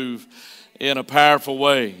God move in a powerful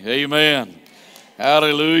way. Amen.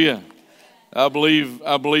 Hallelujah. I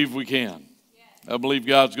believe we can. I believe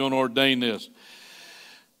God's going to ordain this.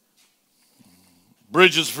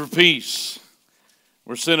 Bridges for Peace.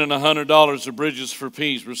 We're sending $100 to Bridges for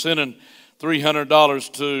Peace. We're sending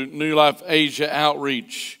 $300 to New Life Asia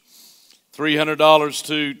Outreach. $300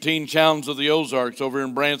 to Teen Challenge of the Ozarks over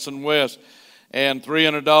in Branson West. And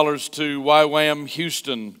 $300 to YWAM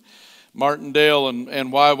Houston, Martindale and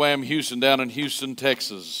YWAM Houston down in Houston,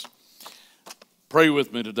 Texas. Pray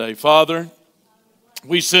with me today. Father,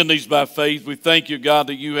 we send these by faith. We thank you, God,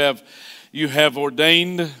 that you have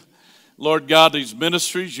ordained, Lord God, these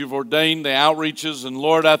ministries. You've ordained the outreaches. And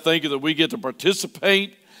Lord, I thank you that we get to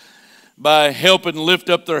participate by helping lift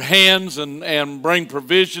up their hands and bring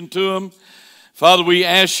provision to them. Father, we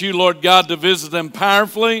ask you, Lord God, to visit them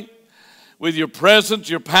powerfully with your presence,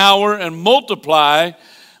 your power, and multiply,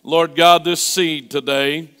 Lord God, this seed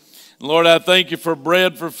today. And Lord, I thank you for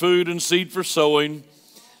bread for food and seed for sowing.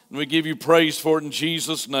 And we give you praise for it in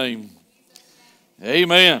Jesus' name.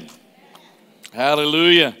 Amen.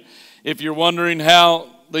 Hallelujah. If you're wondering how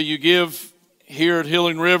that you give here at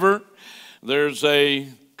Healing River, there's a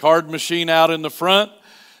card machine out in the front.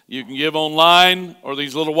 You can give online, or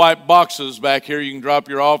these little white boxes back here. You can drop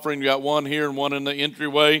your offering. You got one here and one in the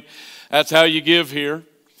entryway. That's how you give here.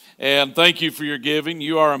 And thank you for your giving.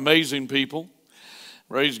 You are amazing people.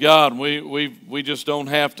 Praise God. We just don't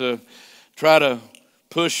have to try to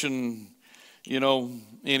push and,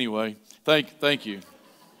 anyway. Thank you.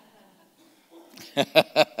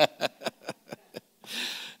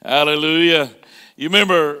 Hallelujah. You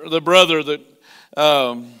remember the brother that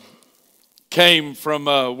came from,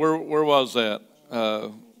 where was that?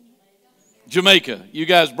 Jamaica. You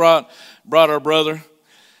guys brought our brother,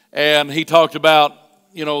 and he talked about,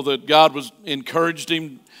 that God was encouraged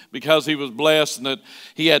him because he was blessed, and that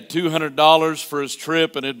he had $200 for his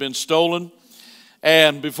trip and it had been stolen.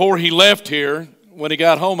 And before he left here, when he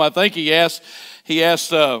got home, I think he asked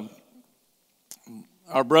our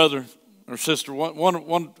brother or sister,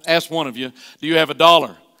 asked one of you, do you have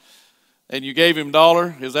 $1? And you gave him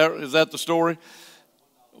 $1. Is that the story?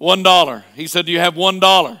 $1. He said, do you have $1?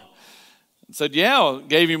 I said, yeah.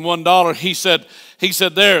 Gave him $1. He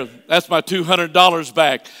said, there, that's my $200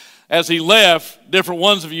 back. As he left, different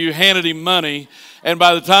ones of you handed him money, and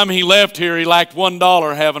by the time he left here, he lacked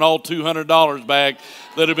 $1, having all $200 back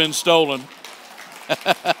that had been stolen.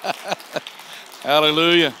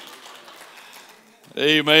 Hallelujah.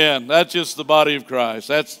 Amen. That's just the body of Christ.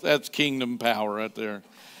 That's kingdom power right there.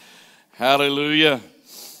 Hallelujah.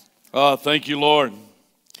 Oh, thank you, Lord.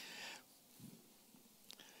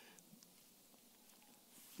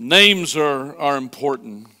 Names are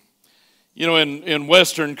important. In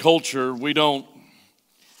Western culture, we don't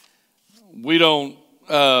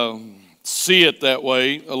see it that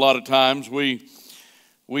way a lot of times. We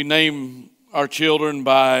name our children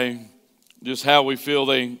by just how we feel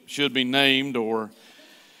they should be named, or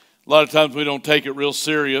a lot of times we don't take it real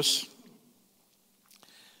serious.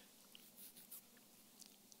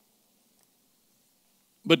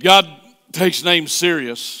 But God takes names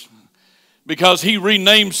serious because he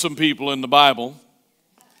renamed some people in the Bible.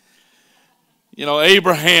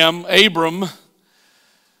 Abram,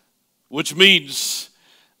 which means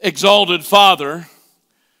exalted father.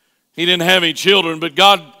 He didn't have any children, but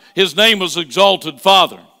his name was exalted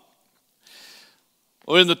father.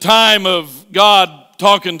 Well, in the time of God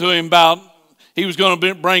talking to him about he was going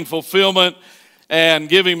to bring fulfillment and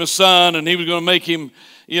give him a son, and he was going to make him,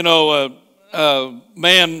 a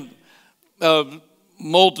man of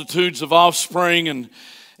multitudes of offspring, and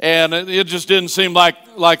it just didn't seem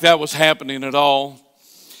like that was happening at all.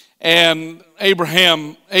 And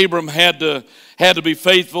Abram had to be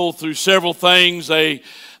faithful through several things. They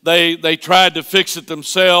tried to fix it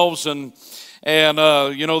themselves, and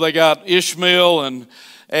they got Ishmael,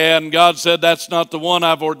 and God said, that's not the one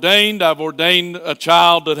I've ordained. I've ordained a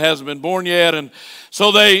child that hasn't been born yet. And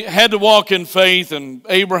so they had to walk in faith, and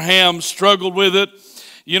Abraham struggled with it.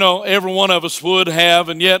 Every one of us would have,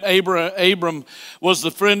 and yet Abram was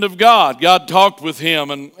the friend of God. God talked with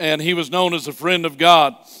him, and he was known as a friend of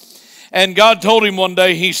God. And God told him one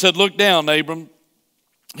day, he said, look down, Abram.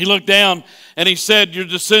 He looked down, and he said, your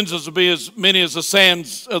descendants will be as many as the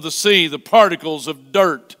sands of the sea, the particles of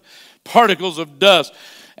dirt, particles of dust.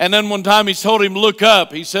 And then one time he told him, look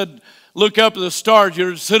up. He said, look up at the stars,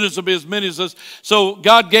 your descendants will be as many as this. So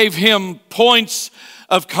God gave him points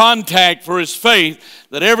of contact for his faith,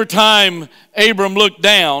 that every time Abram looked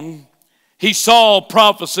down, he saw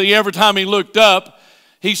prophecy. Every time he looked up,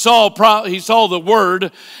 he saw the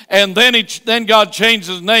word. And then God changed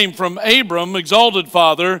his name from Abram, exalted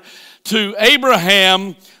father, to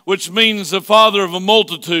Abraham, which means the father of a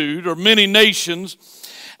multitude or many nations.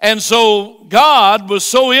 And so God was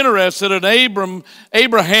so interested in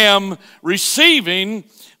Abraham receiving,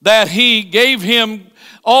 that he gave him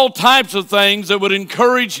all types of things that would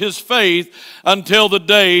encourage his faith until the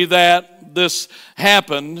day that this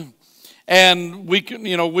happened. And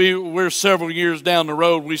we're several years down the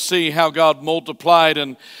road. We see how God multiplied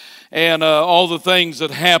and all the things that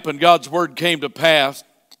happened. God's word came to pass.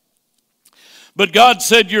 But God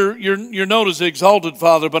said, you're known as the exalted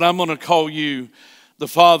father, but I'm going to call you the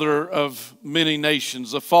father of many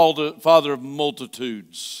nations, the father of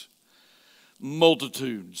multitudes.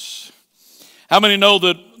 Multitudes. How many know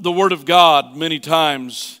that the word of God many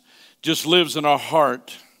times just lives in our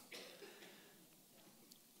heart?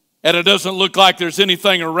 And it doesn't look like there's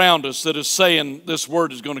anything around us that is saying this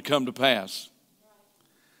word is going to come to pass.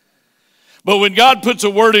 But when God puts a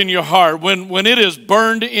word in your heart, when it is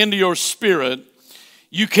burned into your spirit,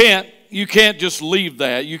 you can't just leave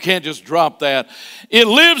that. You can't just drop that. It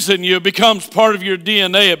lives in you. It becomes part of your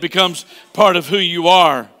DNA. It becomes part of who you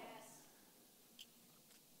are.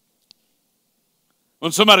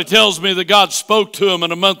 When somebody tells me that God spoke to them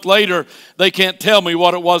and a month later they can't tell me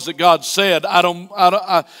what it was that God said,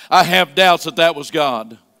 I have doubts that was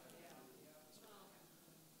God.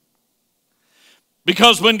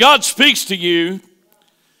 Because when God speaks to you,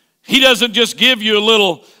 He doesn't just give you a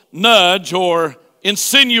little nudge or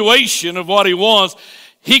insinuation of what He wants.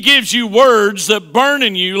 He gives you words that burn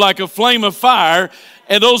in you like a flame of fire,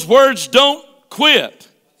 and those words don't quit.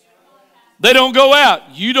 They don't go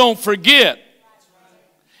out. You don't forget.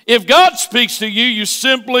 If God speaks to you, you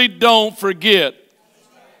simply don't forget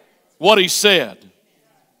what He said.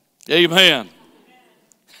 Amen.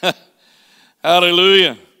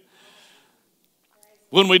 Hallelujah.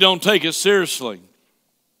 When we don't take it seriously,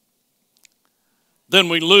 then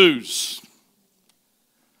we lose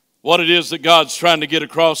what it is that God's trying to get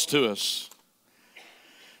across to us.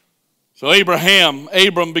 So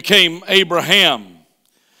Abram became Abraham,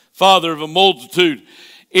 father of a multitude.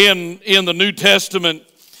 In the New Testament,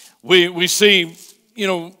 we see,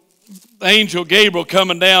 the angel Gabriel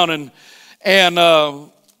coming down and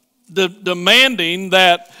demanding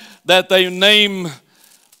that they name,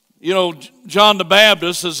 John the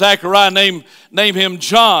Baptist, as Zechariah name him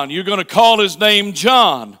John. You're going to call his name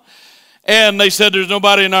John. And they said, there's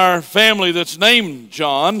nobody in our family that's named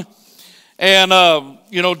John. And,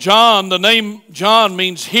 John, the name John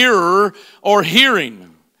means hearer or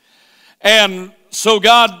hearing. And so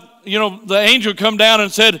God, the angel come down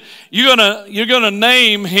and said, you're gonna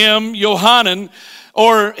name him Yohanan,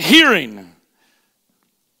 or hearing.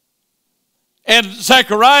 And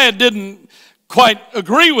Zechariah didn't quite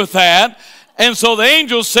agree with that. And so the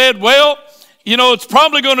angel said, well, it's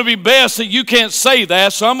probably going to be best that you can't say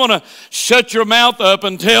that, so I'm going to shut your mouth up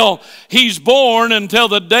until he's born, until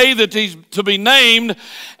the day that he's to be named,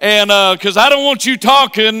 and because I don't want you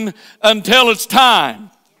talking until it's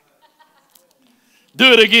time.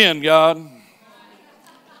 Do it again, God.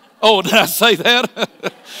 Oh, did I say that?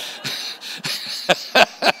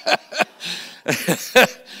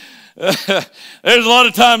 There's a lot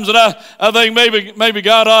of times that I think maybe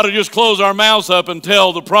God ought to just close our mouths up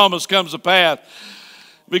until the promise comes to pass.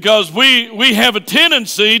 Because we have a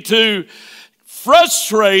tendency to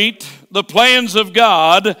frustrate the plans of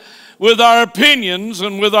God with our opinions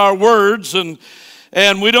and with our words, and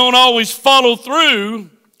we don't always follow through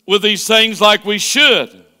with these things like we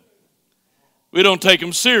should. We don't take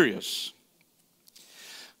them serious.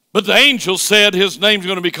 But the angel said his name's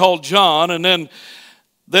going to be called John, and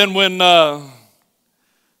then when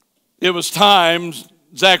it was time,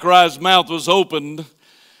 Zechariah's mouth was opened,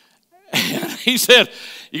 and he said,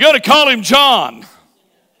 you got to call him John.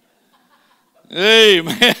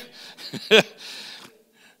 Amen.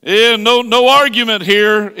 Yeah, no argument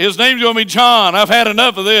here. His name's going to be John. I've had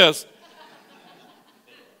enough of this.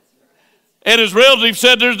 And his relative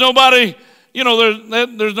said, there's nobody,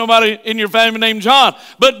 there's nobody in your family named John.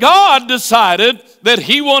 But God decided that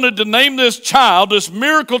He wanted to name this child, this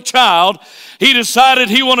miracle child, He decided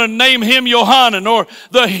He wanted to name him Yohanan, or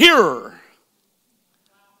the hearer.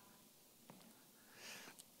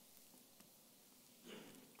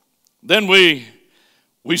 Then we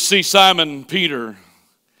see Simon Peter.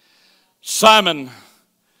 Simon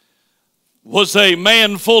was a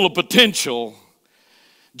man full of potential.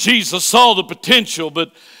 Jesus saw the potential,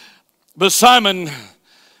 but Simon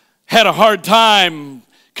had a hard time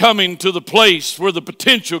coming to the place where the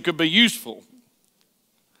potential could be useful.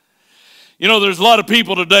 There's a lot of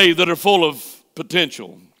people today that are full of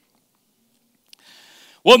potential.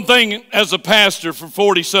 One thing as a pastor for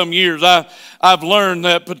 40-some years, I've learned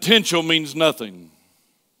that potential means nothing.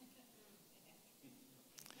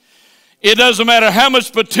 It doesn't matter how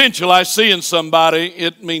much potential I see in somebody,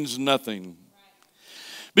 it means nothing.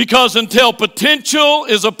 Because until potential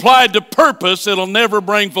is applied to purpose, it'll never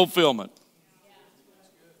bring fulfillment.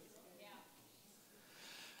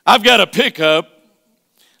 I've got a pickup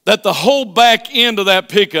that the whole back end of that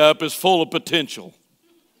pickup is full of potential.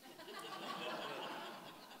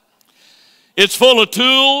 It's full of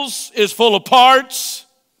tools, it's full of parts.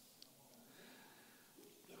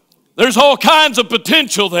 There's all kinds of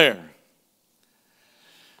potential there.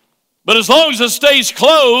 But as long as it stays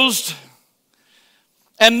closed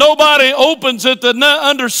and nobody opens it that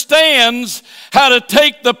understands how to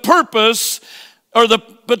take the purpose or the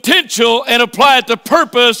potential and apply it to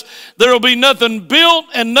purpose, there will be nothing built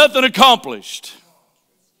and nothing accomplished.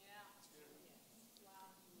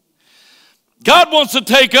 God wants to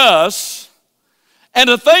take us and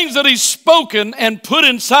the things that He's spoken and put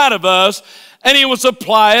inside of us, and He wants to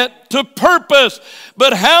apply it to purpose.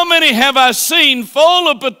 But how many have I seen full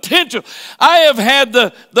of potential? I have had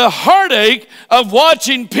the heartache of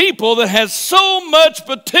watching people that has so much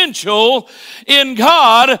potential in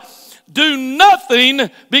God do nothing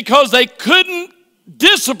because they couldn't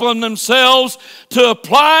discipline themselves to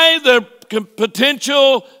apply their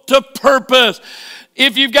potential to purpose.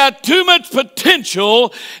 if you've got too much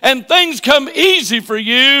potential and things come easy for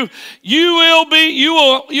you, you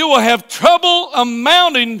will have trouble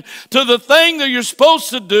amounting to the thing that you're supposed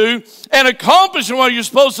to do and accomplishing what you're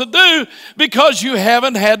supposed to do because you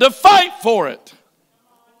haven't had to fight for it.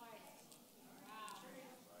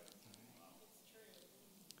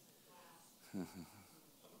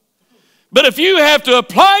 But if you have to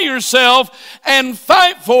apply yourself and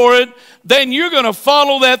fight for it, then you're going to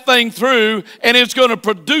follow that thing through and it's going to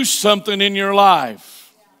produce something in your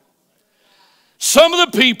life. Some of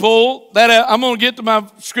the people that, I'm going to get to my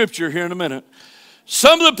scripture here in a minute.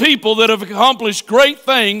 Some of the people that have accomplished great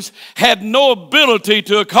things had no ability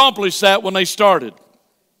to accomplish that when they started.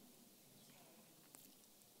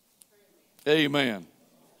 Amen.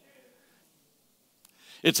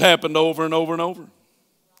 It's happened over and over and over.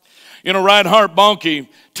 You know, Reinhard Bonnke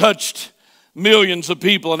touched millions of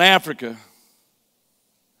people in Africa.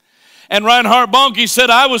 And Reinhard Bonnke said,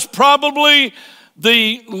 I was probably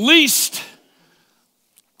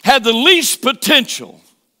had the least potential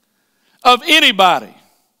of anybody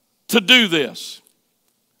to do this.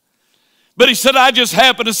 But he said, I just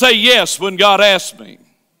happened to say yes when God asked me.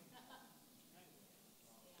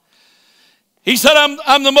 He said,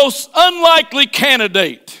 I'm the most unlikely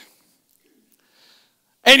candidate.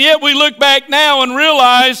 And yet we look back now and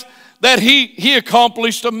realize that he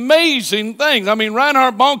accomplished amazing things. I mean,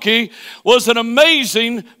 Reinhard Bonnke was an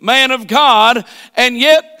amazing man of God, and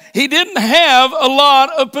yet he didn't have a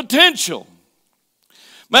lot of potential.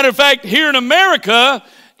 Matter of fact, here in America,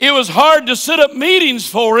 it was hard to set up meetings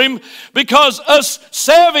for him because us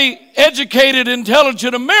savvy, educated,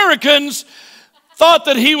 intelligent Americans thought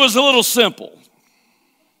that he was a little simple.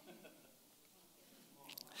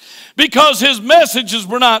 Because his messages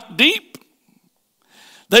were not deep.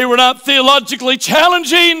 They were not theologically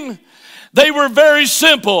challenging. They were very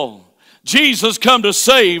simple. Jesus come to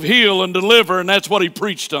save, heal, and deliver, and that's what he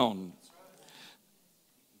preached on.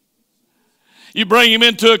 You bring him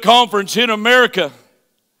into a conference in America,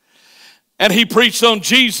 and he preached on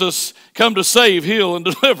Jesus come to save, heal, and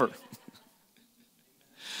deliver.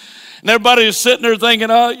 And everybody is sitting there thinking,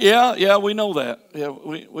 oh, yeah, we know that. Yeah,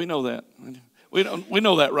 we know that. We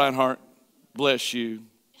know that, Reinhardt. Bless you.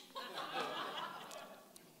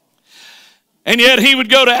 And yet he would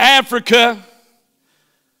go to Africa.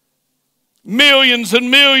 Millions and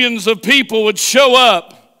millions of people would show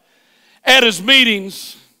up at his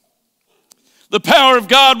meetings. The power of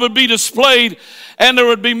God would be displayed, and there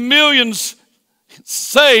would be millions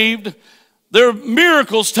saved. There are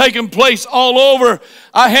miracles taking place all over.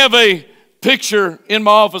 I have a picture in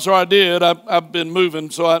my office, or I did. I've been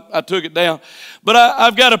moving, so I took it down. But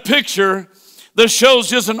I've got a picture that shows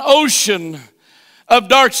just an ocean of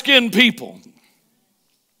dark-skinned people.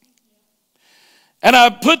 And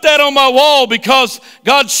I put that on my wall because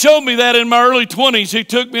God showed me that in my early 20s. He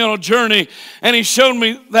took me on a journey, and he showed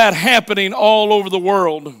me that happening all over the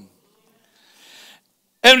world.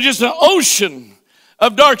 And just an ocean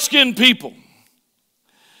of dark-skinned people.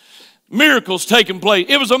 Miracles taking place.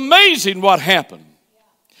 It was amazing what happened.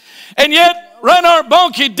 And yet, Reinhard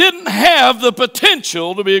Bonnke didn't have the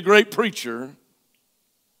potential to be a great preacher.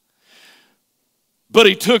 But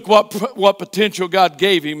he took what potential God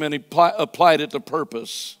gave him and he applied it to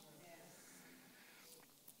purpose.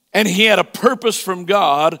 And he had a purpose from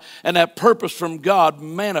God, and that purpose from God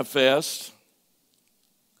manifest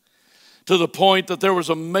to the point that there was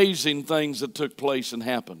amazing things that took place and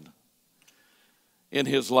happened in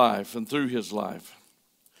his life and through his life.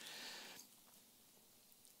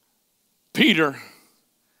 Peter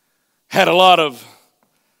had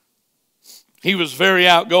he was very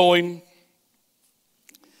outgoing.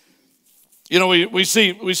 You know, we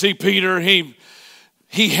see Peter, he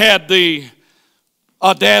had the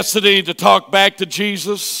audacity to talk back to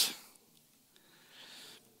Jesus.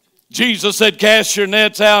 Jesus said, cast your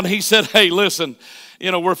nets out. He said, hey, listen,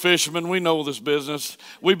 you know, we're fishermen. We know this business.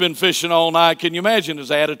 We've been fishing all night. Can you imagine his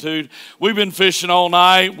attitude? We've been fishing all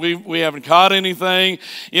night. We haven't caught anything.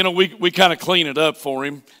 You know, we kind of clean it up for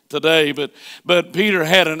him today. But Peter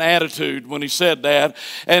had an attitude when he said that.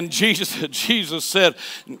 And Jesus said,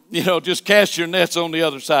 you know, just cast your nets on the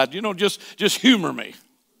other side. You know, just humor me.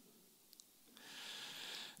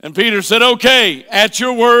 And Peter said, okay, at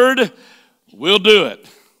your word, we'll do it.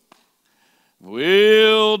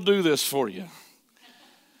 We'll do this for you.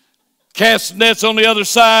 Cast nets on the other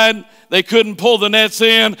side. They couldn't pull the nets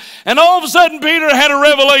in. And all of a sudden, Peter had a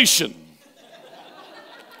revelation.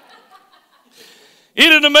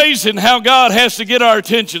 Isn't it amazing how God has to get our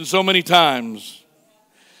attention so many times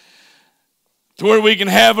to where we can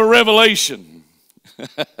have a revelation?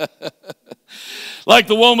 Like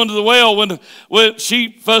the woman of the well when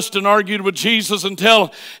she fussed and argued with Jesus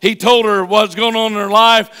until he told her what's going on in her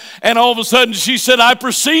life. And all of a sudden she said, I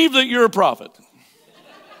perceive that you're a prophet.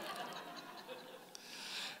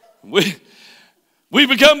 We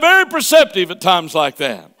become very perceptive at times like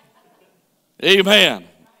that. Amen.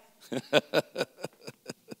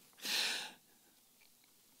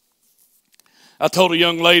 I told a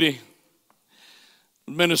young lady,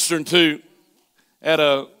 ministering to at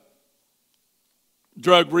a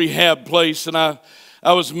drug rehab place, and I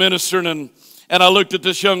was ministering, and I looked at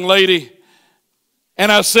this young lady,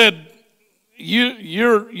 and I said,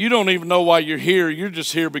 you don't even know why you're here. You're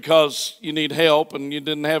just here because you need help and you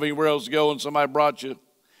didn't have anywhere else to go and somebody brought you.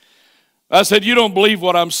 I said, you don't believe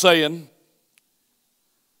what I'm saying,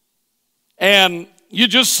 and you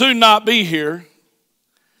just soon not be here.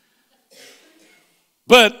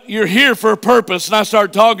 But you're here for a purpose. And I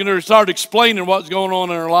started talking to her, started explaining what's going on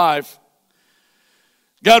in her life.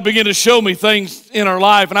 God began to show me things in her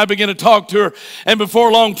life, and I began to talk to her, and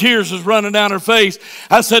before long, tears was running down her face.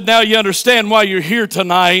 I said, now you understand why you're here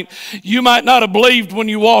tonight. You might not have believed when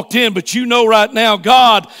you walked in, but you know right now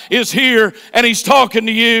God is here, and He's talking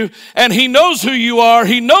to you, and He knows who you are.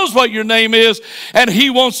 He knows what your name is, and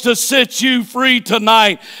He wants to set you free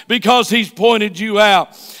tonight because He's pointed you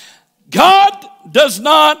out. God does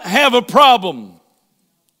not have a problem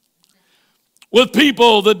with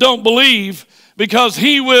people that don't believe, because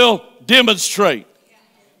He will demonstrate.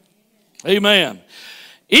 Amen.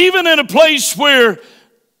 Even in a place where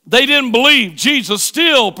they didn't believe, Jesus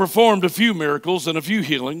still performed a few miracles and a few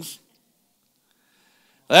healings.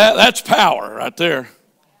 That's power right there.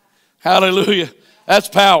 Hallelujah. That's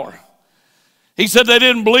power. He said they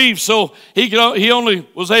didn't believe, so he only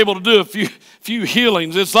was able to do a few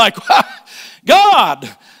healings. It's like, God,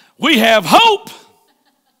 we have hope.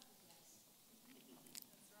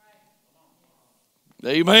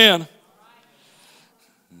 Amen.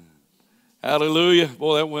 Hallelujah.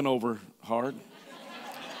 Boy, that went over hard.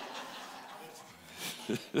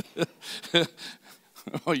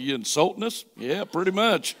 Are you insulting us? Yeah, pretty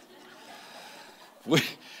much.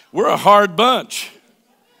 We're a hard bunch.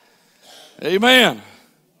 Amen.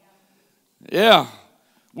 Yeah,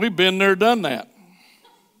 we've been there, done that.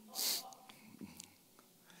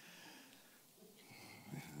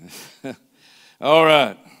 All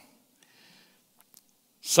right.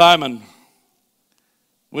 Simon,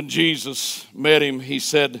 when Jesus met him, he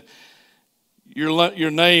said, your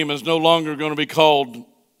name is no longer going to be called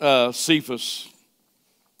Cephas.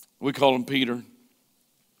 We call him Peter.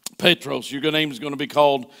 Petros, your name is going to be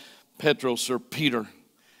called Petros, or Peter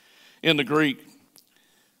in the Greek.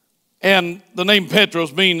 And the name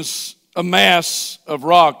Petros means a mass of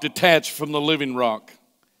rock detached from the living rock.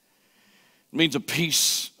 It means a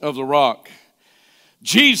piece of the rock.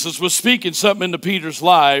 Jesus was speaking something into Peter's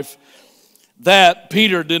life that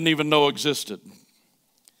Peter didn't even know existed.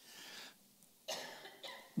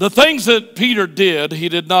 The things that Peter did, he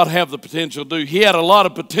did not have the potential to do. He had a lot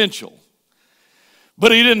of potential,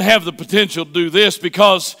 but he didn't have the potential to do this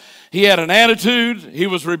because he had an attitude, he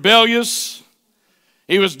was rebellious,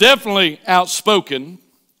 he was definitely outspoken.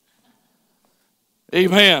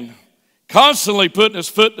 Amen. Constantly putting his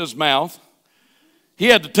foot in his mouth. He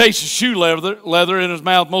had to taste his shoe leather in his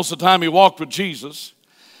mouth most of the time he walked with Jesus.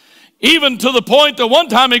 Even to the point that one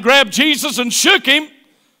time he grabbed Jesus and shook him.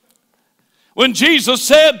 When Jesus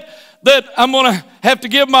said that I'm going to have to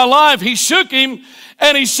give my life, he shook him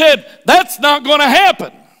and he said, that's not going to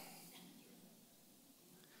happen.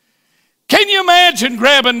 Can you imagine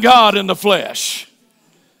grabbing God in the flesh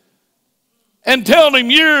and telling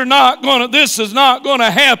him, this is not going to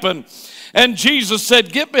happen? And Jesus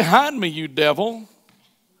said, get behind me, you devil.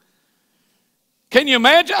 Can you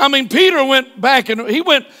imagine? I mean, Peter went back and he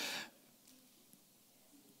went.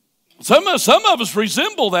 Some of us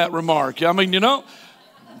resemble that remark. I mean,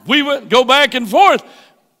 we would go back and forth.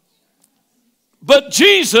 But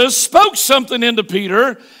Jesus spoke something into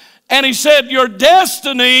Peter, and he said, your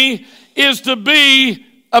destiny is to be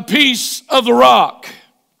a piece of the rock.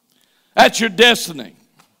 That's your destiny.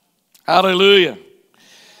 Hallelujah.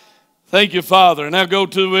 Thank you, Father. Now go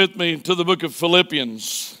with me to the book of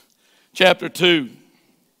Philippians. Chapter 2.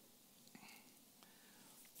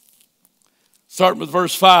 Starting with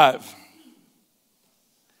verse 5. It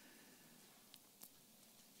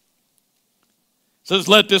says,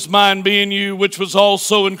 let this mind be in you, which was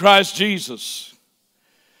also in Christ Jesus,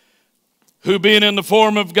 who being in the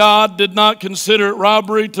form of God, did not consider it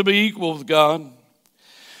robbery to be equal with God,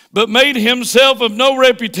 but made himself of no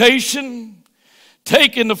reputation,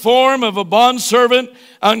 taking the form of a bondservant,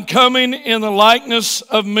 and coming in the likeness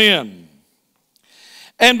of men.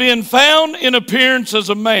 And being found in appearance as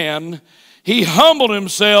a man, he humbled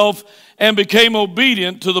himself and became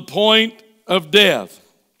obedient to the point of death,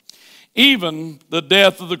 even the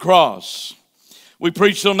death of the cross. We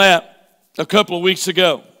preached on that a couple of weeks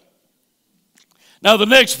ago. Now the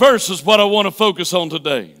next verse is what I want to focus on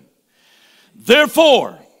today.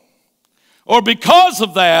 Therefore, or because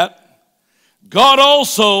of that, God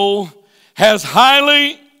also has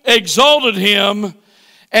highly exalted him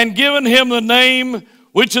and given him the name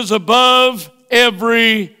which is above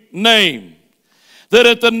every name, that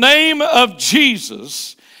at the name of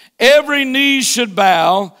Jesus every knee should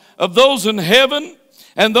bow, of those in heaven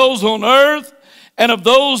and those on earth and of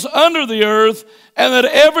those under the earth, and that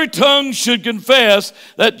every tongue should confess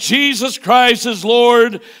that Jesus Christ is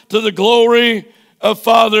Lord, to the glory of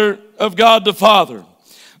God the Father.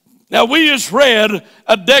 Now we just read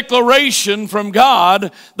a declaration from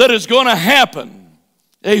God that is going to happen.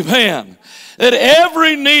 Amen. That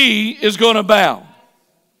every knee is going to bow.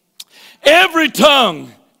 Every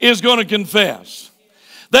tongue is going to confess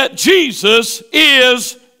that Jesus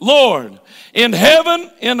is Lord in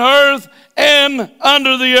heaven, in earth, and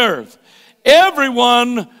under the earth.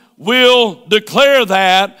 Everyone will declare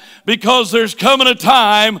that, because there's coming a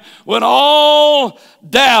time when all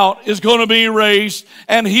doubt is going to be erased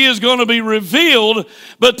and he is going to be revealed.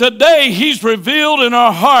 But today he's revealed in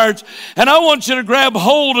our hearts. And I want you to grab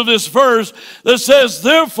hold of this verse that says,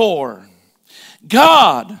 therefore,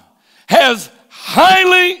 God has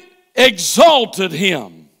highly exalted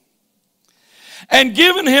him and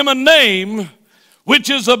given him a name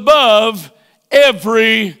which is above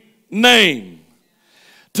every name.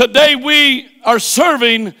 Today we are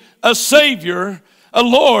serving a Savior, a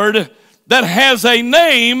Lord that has a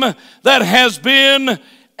name that has been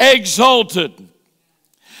exalted.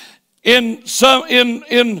 It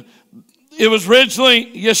was originally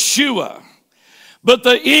Yeshua, but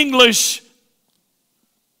the English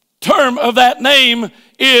term of that name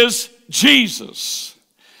is Jesus.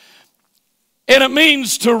 And it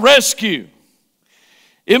means to rescue.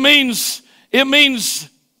 It means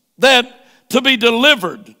that to be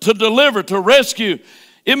delivered, to deliver, to rescue.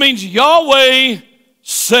 It means Yahweh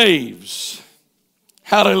saves.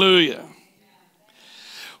 Hallelujah.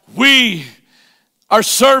 We are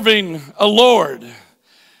serving a Lord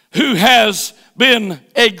who has been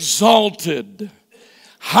exalted,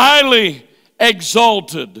 highly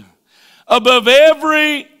exalted, above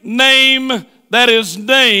every name that is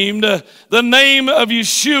named, the name of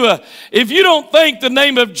Yeshua. If you don't think the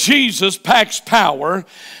name of Jesus packs power,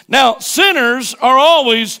 now sinners are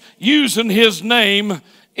always using his name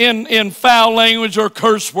in foul language or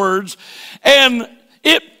curse words, and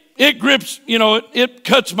it grips, it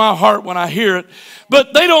cuts my heart when I hear it,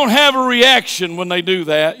 but they don't have a reaction when they do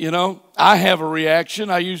that, I have a reaction.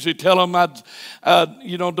 I usually tell them,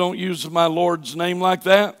 don't use my Lord's name like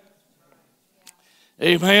that.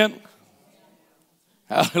 Amen.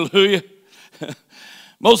 Hallelujah.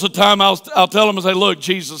 Most of the time I'll tell them, I say, look,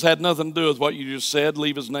 Jesus had nothing to do with what you just said.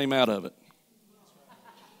 Leave his name out of it.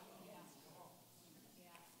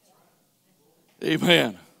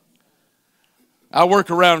 Amen. I work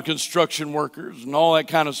around construction workers and all that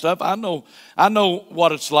kind of stuff. I know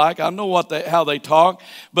what it's like. I know how they talk,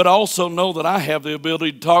 but I also know that I have the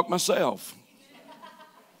ability to talk myself.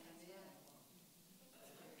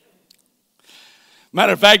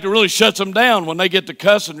 Matter of fact, it really shuts them down when they get to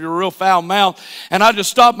cussing. You're a real foul mouth. And I just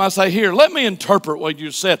stop them. I say, here, let me interpret what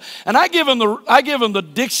you said. And I give them the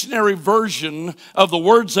dictionary version of the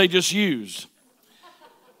words they just used.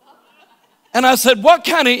 And I said, what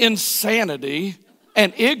kind of insanity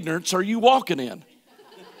and ignorance are you walking in?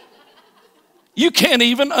 You can't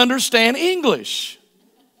even understand English.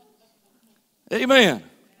 Amen.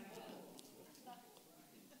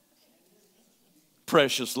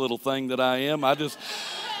 Precious little thing that I am.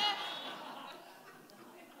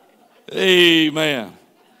 Amen.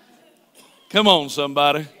 Come on,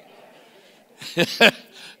 somebody.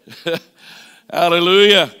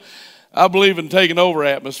 Hallelujah. I believe in taking over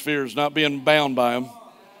atmospheres, not being bound by them.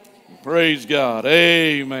 Praise God.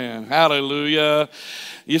 Amen. Hallelujah.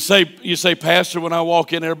 You say, Pastor, when I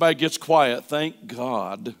walk in, everybody gets quiet. Thank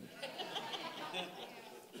God.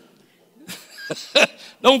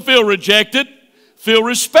 Don't feel rejected. Feel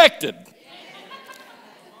respected.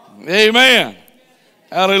 Amen.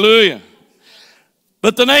 Hallelujah.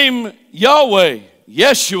 But the name Yahweh,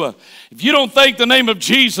 Yeshua, if you don't think the name of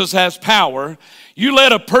Jesus has power, You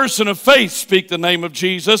let a person of faith speak the name of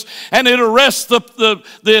Jesus, and it arrests the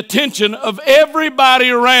attention of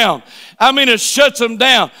everybody around. I mean, it shuts them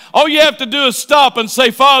down. All you have to do is stop and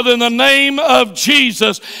say, Father, in the name of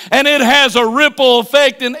Jesus, and it has a ripple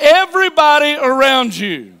effect in everybody around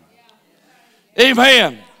you.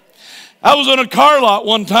 Amen. I was in a car lot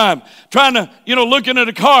one time trying to, looking at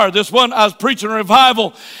a car. I was preaching a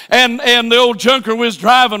revival, and the old junker we was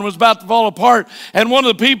driving was about to fall apart. And one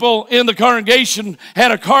of the people in the congregation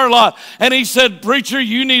had a car lot, and he said, Preacher,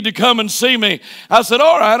 you need to come and see me. I said,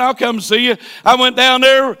 all right, I'll come see you. I went down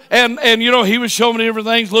there, and he was showing me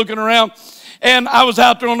everything, looking around. And I was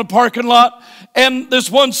out there on the parking lot, and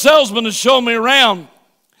this one salesman is showing me around.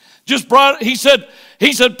 He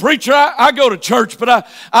said, Preacher, I go to church, but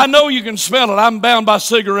I know you can smell it. I'm bound by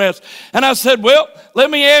cigarettes. And I said, well, let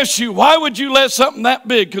me ask you, why would you let something that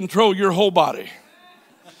big control your whole body?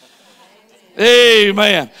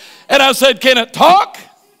 Amen. And I said, can it talk?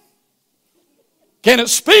 Can it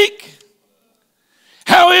speak?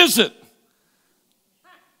 How is it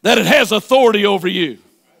that it has authority over you?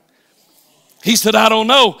 He said, I don't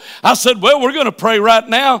know. I said, well, we're going to pray right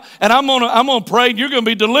now, and I'm going to pray, and you're going to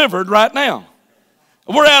be delivered right now.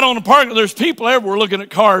 We're out on the park. There's people everywhere looking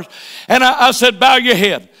at cars. And I said, bow your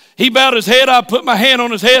head. He bowed his head. I put my hand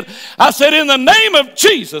on his head. I said, in the name of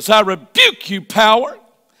Jesus, I rebuke you, power.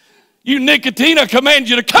 You nicotine, I command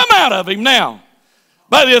you to come out of him now.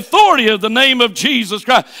 By the authority of the name of Jesus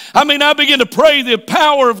Christ. I began to pray the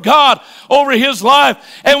power of God over his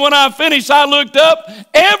life. And when I finished, I looked up.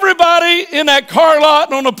 Everybody in that car lot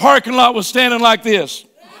and on the parking lot was standing like this.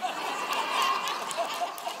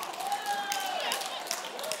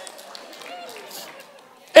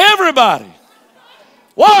 Everybody.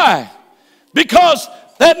 Why? Because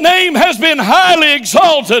that name has been highly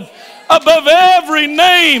exalted above every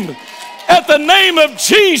name. At the name of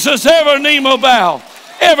Jesus, every knee will bow.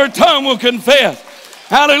 Every tongue will confess.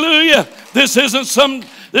 Hallelujah. This isn't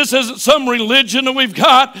some religion that we've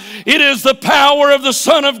got. It is the power of the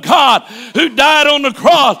Son of God who died on the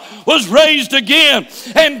cross, was raised again,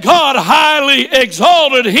 and God highly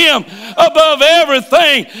exalted him above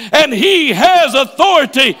everything. And he has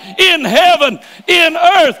authority in heaven, in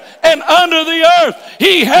earth, and under the earth.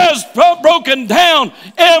 He has broken down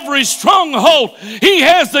every stronghold. He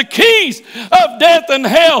has the keys of death and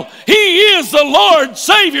hell. He is the Lord,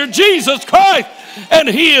 Savior, Jesus Christ, and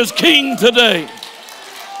he is King today.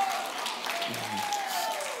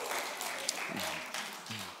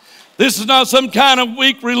 This is not some kind of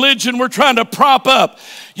weak religion we're trying to prop up.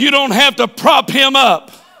 You don't have to prop him up.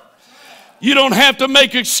 You don't have to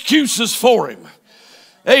make excuses for him.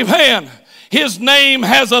 Amen. His name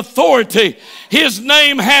has authority. His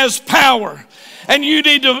name has power. And you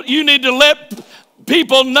need to let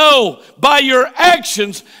people know by your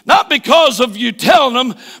actions, not because of you telling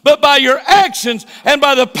them, but by your actions and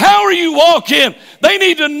by the power you walk in. They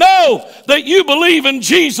need to know that you believe in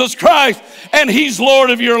Jesus Christ and he's Lord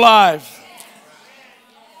of your life.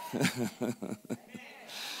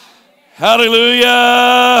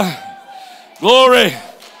 Hallelujah. Glory.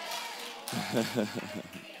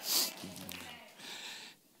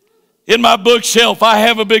 In my bookshelf, I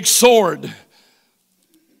have a big sword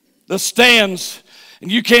that stands,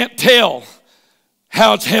 and you can't tell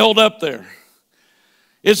how it's held up there.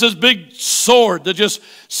 It's this big sword that just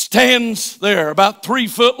stands there, about 3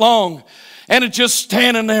 foot long, and it's just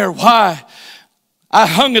standing there. Why? I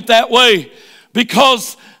hung it that way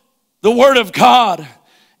because the Word of God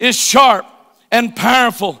is sharp and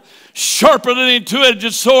powerful, sharper than any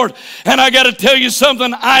two-edged sword. And I got to tell you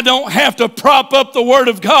something, I don't have to prop up the Word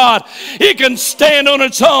of God. It can stand on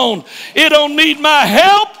its own. It don't need my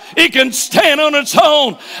help. It can stand on its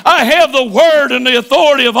own. I have the Word and the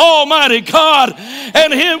authority of Almighty God.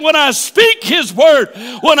 And when I speak His Word,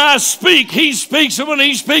 when I speak, He speaks. And when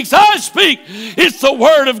He speaks, I speak. It's the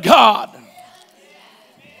Word of God.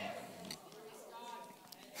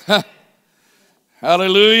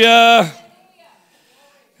 Hallelujah.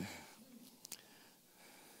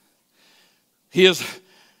 He has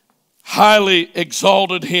highly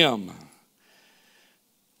exalted him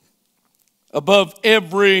above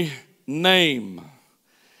every name.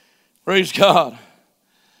 Praise God.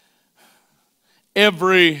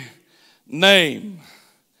 Every name.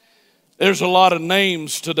 There's a lot of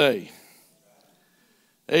names today.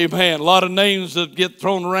 Amen. A lot of names that get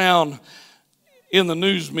thrown around in the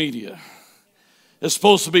news media. It's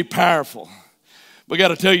supposed to be powerful. But I got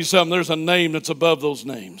to tell you something, there's a name that's above those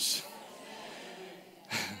names.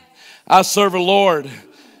 I serve a Lord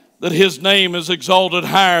that his name is exalted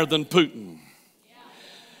higher than Putin.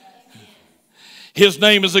 His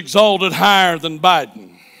name is exalted higher than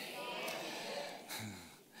Biden.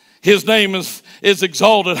 His name is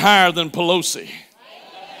exalted higher than Pelosi.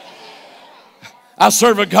 I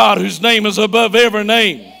serve a God whose name is above every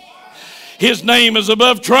name. His name is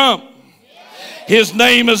above Trump. His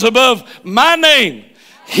name is above my name.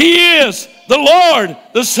 He is the Lord,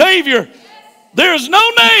 the Savior. There is no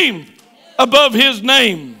name above His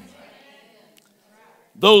name.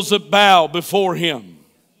 Those that bow before Him.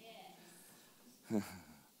 A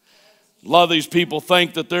lot of these people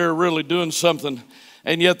think that they're really doing something,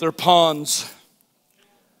 and yet they're pawns.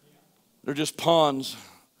 They're just pawns,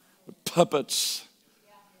 puppets.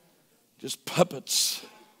 Just puppets.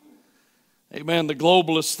 Amen. The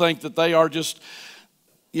globalists think that they are just,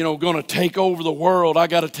 going to take over the world. I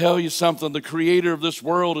got to tell you something. The creator of this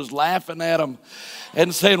world is laughing at them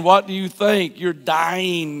and saying, what do you think? You're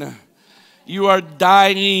dying. You are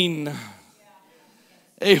dying.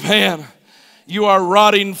 Amen. You are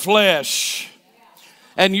rotting flesh.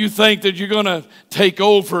 And you think that you're going to take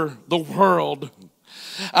over the world.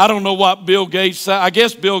 I don't know what Bill Gates, I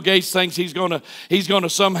guess Bill Gates thinks he's going to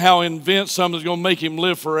somehow invent something that's going to make him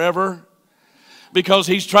live forever. Because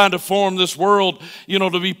he's trying to form this world,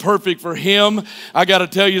 to be perfect for him. I got to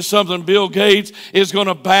tell you something. Bill Gates is going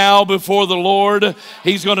to bow before the Lord.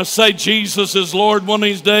 He's going to say Jesus is Lord one of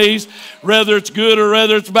these days. Whether it's good or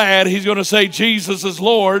whether it's bad, he's going to say Jesus is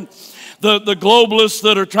Lord. The globalists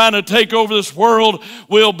that are trying to take over this world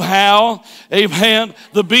will bow. Amen.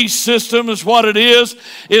 The beast system is what it is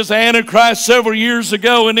Antichrist. Several years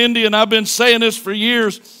ago in India, and I've been saying this for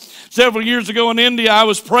years. Several years ago in India, I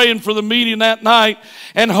was praying for the meeting that night,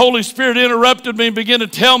 and Holy Spirit interrupted me and began to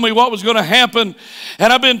tell me what was going to happen.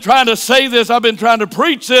 And I've been trying to say this, I've been trying to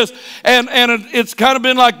preach this, and it's kind of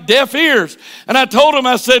been like deaf ears. And I told him,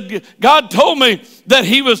 I said, God told me that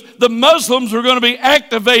the Muslims were going to be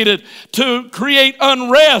activated to create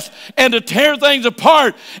unrest and to tear things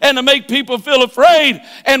apart and to make people feel afraid.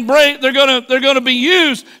 And they're going to be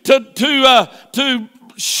used to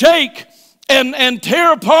shake and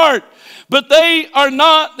tear apart. But they are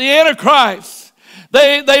not the Antichrist.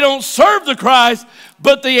 They don't serve the Christ,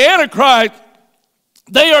 but the Antichrist,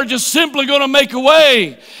 they are just simply going to make a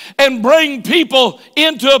way and bring people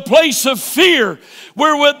into a place of fear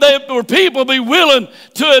where people be willing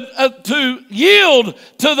to yield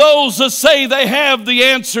to those that say they have the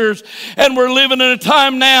answers. And we're living in a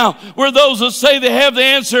time now where those that say they have the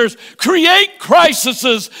answers create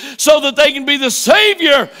crises so that they can be the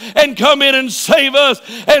Savior and come in and save us.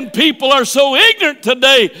 And people are so ignorant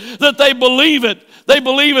today that they believe it. They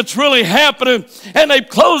believe it's really happening, and they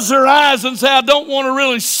close their eyes and say, I don't want to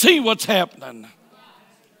really see what's happening.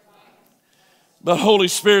 But Holy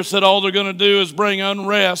Spirit said all they're going to do is bring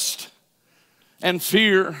unrest and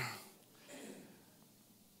fear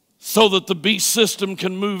so that the beast system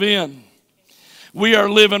can move in. We are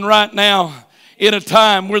living right now in a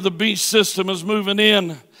time where the beast system is moving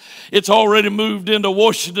in. It's already moved into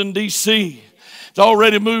Washington, D.C. It's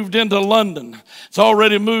already moved into London. It's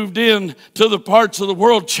already moved in to the parts of the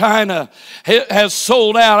world. China has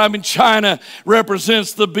sold out. I mean, China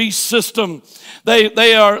represents the beast system.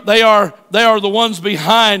 They are the ones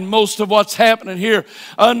behind most of what's happening here.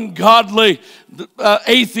 Ungodly,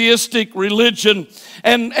 atheistic religion.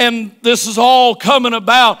 And this is all coming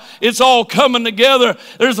about. It's all coming together.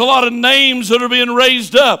 There's a lot of names that are being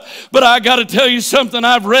raised up. But I got to tell you something.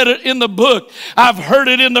 I've read it in the book. I've heard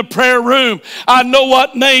it in the prayer room. I know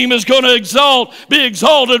what name is going to be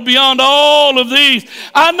exalted beyond all of these.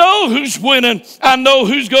 I know who's winning. I know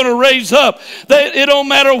who's going to raise up. It don't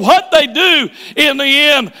matter what they do. In the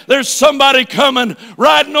end, there's somebody coming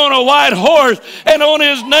riding on a white horse, and on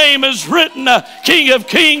his name is written King of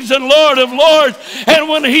Kings and Lord of Lords. And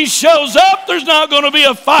when he shows up, there's not going to be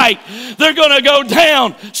a fight. They're going to go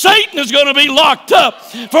down. Satan is going to be locked up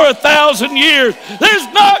for 1,000 years. There's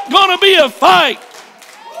not going to be a fight.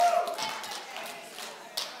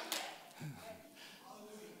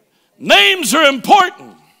 Names are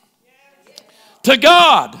important to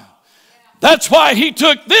God. That's why he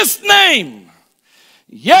took this name,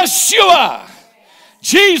 Yeshua,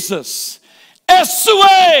 Jesus,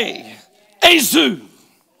 Esue, Ezu.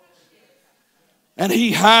 And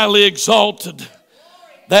he highly exalted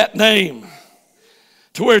that name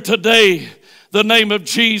to where today the name of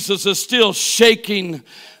Jesus is still shaking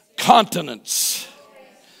continents.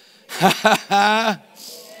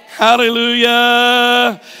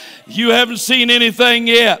 Hallelujah. You haven't seen anything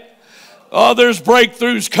yet. Oh, there's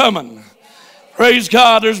breakthroughs coming. Praise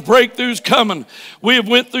God, there's breakthroughs coming. We have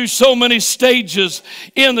went through so many stages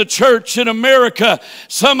in the church in America.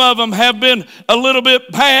 Some of them have been a little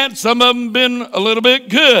bit bad. Some of them been a little bit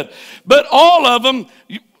good. But all of them,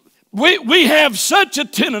 we have such a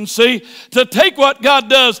tendency to take what God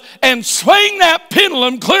does and swing that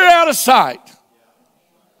pendulum clear out of sight.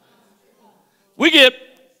 We get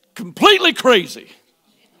completely crazy.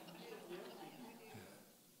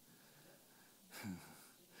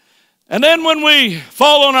 And then when we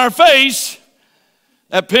fall on our face,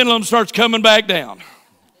 that pendulum starts coming back down.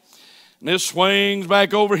 And it swings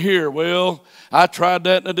back over here. Well, I tried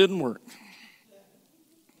that and it didn't work.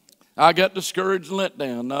 I got discouraged and let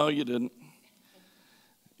down. No, you didn't.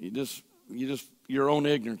 Your own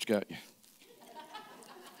ignorance got you.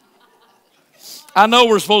 I know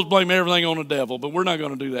we're supposed to blame everything on the devil, but we're not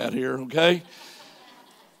going to do that here, okay?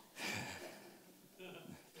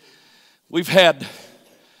 We've had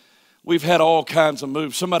all kinds of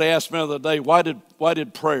moves. Somebody asked me the other day, why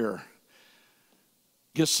did prayer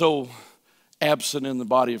get so absent in the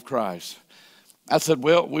body of Christ? I said,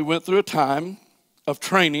 well, we went through a time of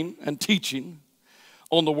training and teaching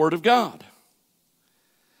on the Word of God.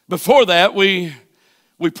 Before that, we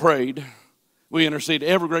prayed, we interceded.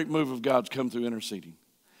 Every great move of God's come through interceding.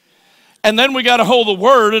 And then we got a hold of the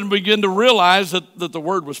Word and begin to realize that the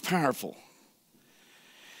Word was powerful.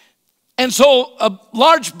 And so a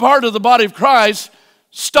large part of the body of Christ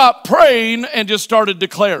stopped praying and just started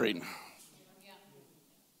declaring.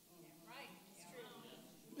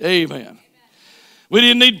 Amen. We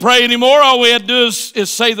didn't need to pray anymore. All we had to do is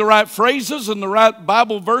say the right phrases and the right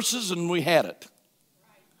Bible verses, and we had it.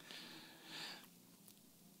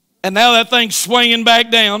 And now that thing's swinging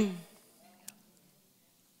back down.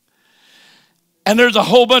 And there's a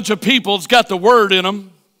whole bunch of people that's got the Word in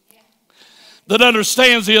them, that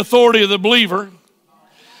understands the authority of the believer,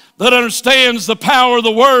 that understands the power of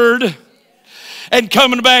the Word, and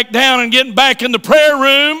coming back down and getting back in the prayer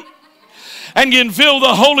room and getting filled with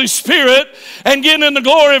the Holy Spirit and getting in the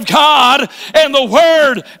glory of God, and the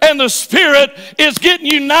Word and the Spirit is getting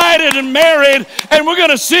united and married, and we're going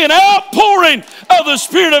to see an outpouring of the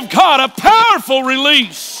Spirit of God, a powerful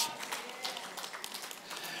release.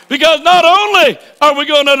 Because not only are we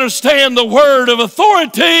going to understand the word of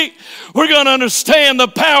authority, we're going to understand the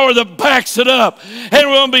power that backs it up, and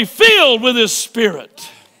we're going to be filled with His Spirit.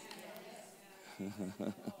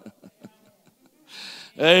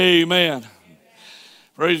 Amen.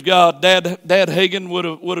 Praise God. Dad Hagen would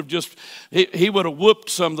have just, he would have whooped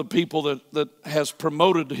some of the people that has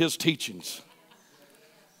promoted his teachings.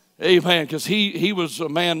 Amen. Because he was a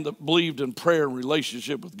man that believed in prayer and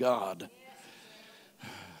relationship with God.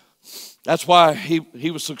 That's why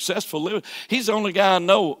he was successful living. He's the only guy I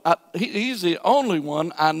know. He's the only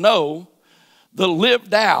one I know that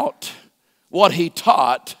lived out what he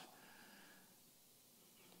taught,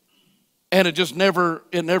 and it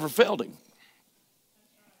never failed him.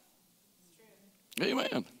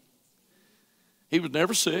 Amen. He was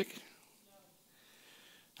never sick.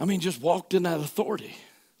 I mean, just walked in that authority.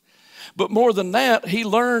 But more than that, he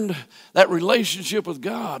learned that relationship with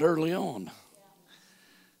God early on.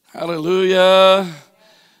 Hallelujah.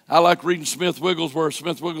 I like reading Smith Wigglesworth.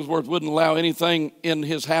 Smith Wigglesworth wouldn't allow anything in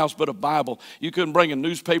his house but a Bible. You couldn't bring a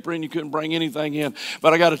newspaper in. You couldn't bring anything in.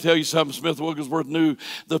 But I got to tell you something. Smith Wigglesworth knew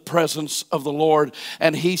the presence of the Lord.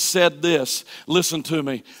 And he said this. Listen to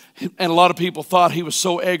me. And a lot of people thought he was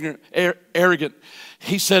so arrogant.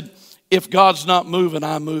 He said, if God's not moving,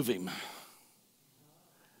 I move Him.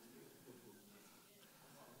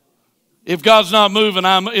 If God's not moving,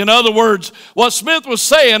 in other words, what Smith was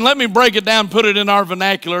saying, let me break it down, put it in our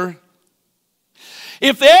vernacular.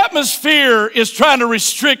 If the atmosphere is trying to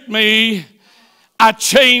restrict me, I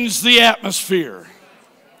change the atmosphere.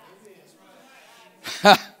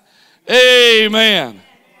 Amen.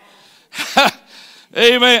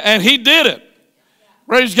 Amen. And he did it.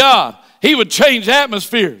 Praise God. He would change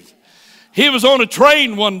atmospheres. He was on a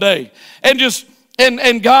train one day and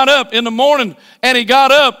got up in the morning, and he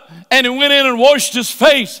got up and he went in and washed his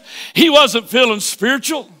face. He wasn't feeling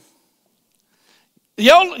spiritual.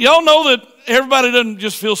 Y'all know that everybody doesn't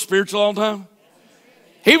just feel spiritual all the time?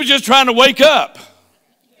 He was just trying to wake up.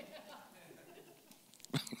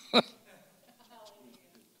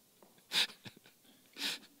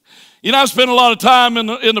 You know, I spend a lot of time in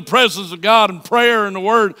the presence of God and prayer and the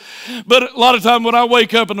Word. But a lot of time when I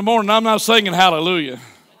wake up in the morning, I'm not singing hallelujah.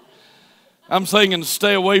 I'm singing,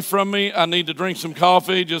 stay away from me. I need to drink some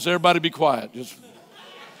coffee. Just everybody be quiet. Just,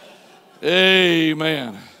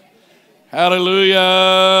 amen.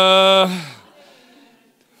 Hallelujah.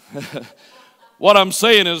 What I'm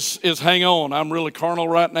saying is hang on. I'm really carnal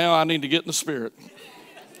right now. I need to get in the Spirit.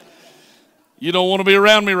 You don't want to be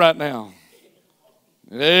around me right now.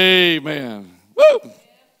 Amen. Woo!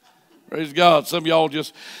 Praise God. Some of y'all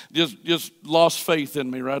just lost faith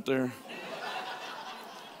in me right there.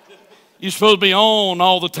 You're supposed to be on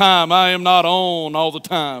all the time. I am not on all the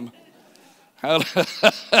time. I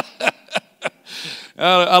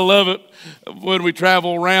love it when we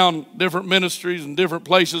travel around different ministries and different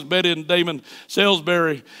places. Betty and Damon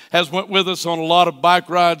Salisbury has went with us on a lot of bike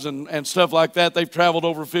rides and stuff like that. They've traveled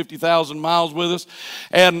over 50,000 miles with us,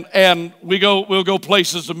 and we'll go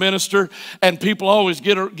places to minister. And people always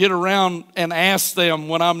get around and ask them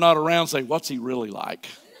when I'm not around, say, "What's he really like?"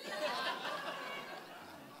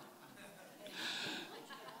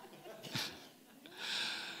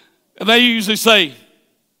 And they usually say,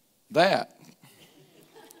 "That."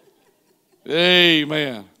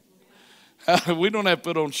 Amen. We don't have to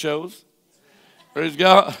put on shows. Praise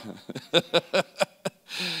God.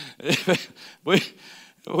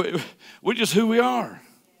 We're just who we are.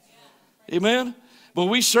 Amen. But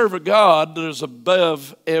we serve a God that is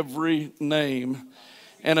above every name.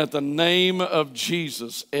 And at the name of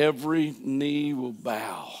Jesus, every knee will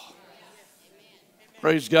bow.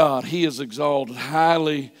 Praise God. He is exalted,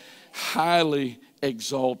 highly, highly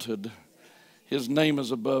exalted. His name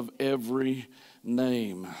is above every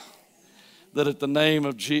name. That at the name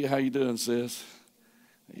of Jesus, how you doing, sis?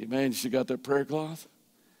 Amen. You still got that prayer cloth?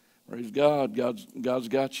 Praise God. God's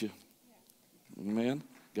got you. Amen.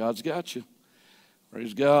 God's got you.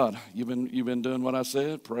 Praise God. You've been doing what I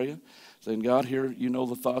said, praying, saying, "God, here you know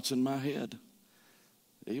the thoughts in my head."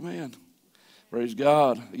 Amen. Praise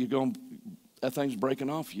God. That thing's breaking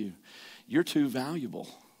off you. You're too valuable.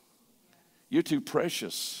 You're too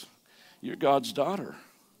precious. You're God's daughter.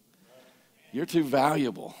 You're too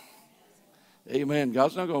valuable. Amen.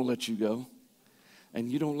 God's not going to let you go.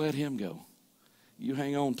 And you don't let him go. You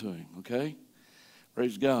hang on to him, okay?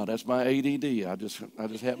 Praise God. That's my ADD. I just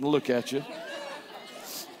happened to look at you.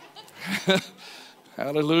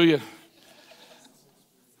 Hallelujah.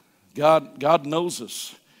 God knows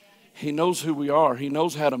us. He knows who we are. He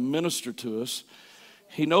knows how to minister to us.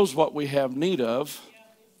 He knows what we have need of.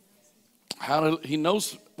 He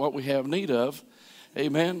knows what we have need of.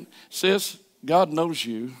 Amen. Sis, God knows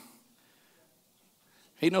you.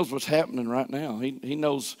 He knows what's happening right now. He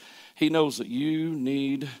knows that you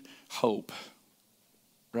need hope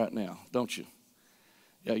right now, don't you?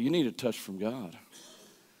 Yeah, you need a touch from God.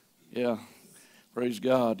 Yeah. Praise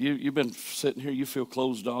God. You've been sitting here, you feel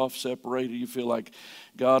closed off, separated. You feel like,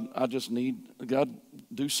 God, God,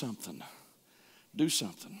 do something. Do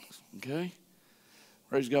something. Okay?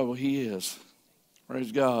 Praise God. Well, he is.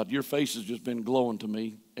 Praise God. Your face has just been glowing to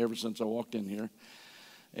me ever since I walked in here.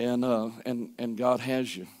 And God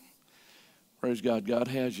has you. Praise God. God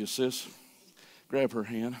has you, sis. Grab her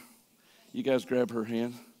hand. You guys grab her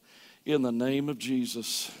hand. In the name of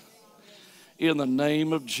Jesus. In the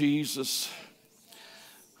name of Jesus.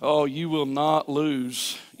 Oh, you will not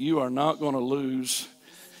lose. You are not going to lose.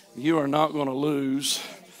 You are not going to lose.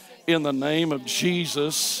 In the name of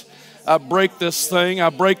Jesus. I break this thing. I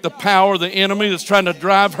break the power of the enemy that's trying to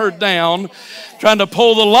drive her down, trying to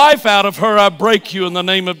pull the life out of her. I break you in the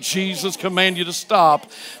name of Jesus. Command you to stop.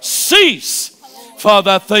 Cease. Father,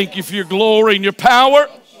 I thank you for your glory and your power.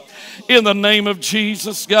 In the name of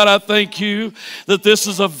Jesus, God, I thank you that this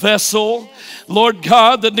is a vessel, Lord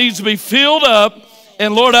God, that needs to be filled up.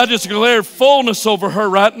 And Lord, I just declare fullness over her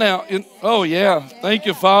right now. Oh, yeah. Thank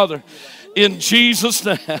you, Father. In Jesus'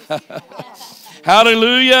 name.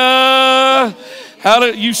 Hallelujah.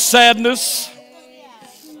 Hallelujah. You sadness,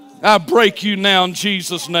 I break you now in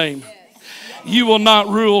Jesus' name. You will not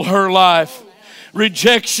rule her life.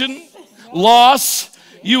 Rejection, loss,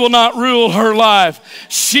 you will not rule her life.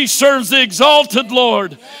 She serves the exalted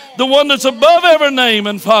Lord, the one that's above every name.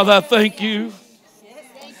 And Father, I thank you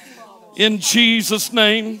in Jesus'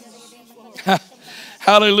 name.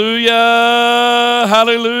 Hallelujah.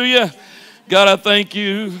 Hallelujah. God, I thank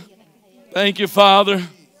you. Thank you, Father.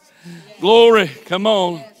 Glory. Come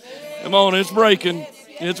on. Come on. It's breaking.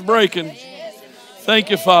 It's breaking. Thank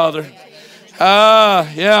you, Father.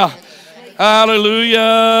 Yeah.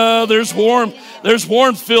 Hallelujah. There's warmth. There's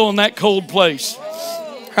warmth filling that cold place.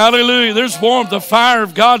 Hallelujah. There's warmth. The fire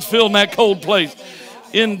of God's filling that cold place.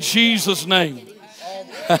 In Jesus' name.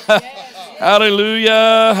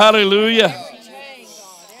 Hallelujah. Hallelujah.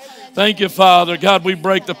 Thank you, Father. God, we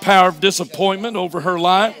break the power of disappointment over her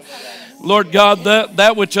life. Lord God,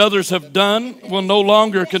 that which others have done will no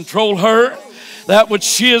longer control her. That which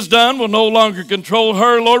she has done will no longer control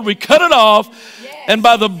her. Lord, we cut it off. And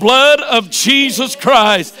by the blood of Jesus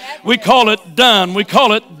Christ, we call it done. We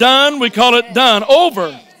call it done. We call it done.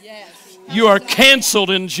 Over. You are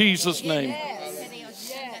canceled in Jesus' name.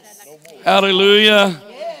 Hallelujah.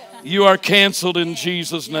 You are canceled in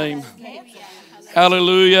Jesus' name.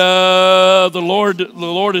 Hallelujah. The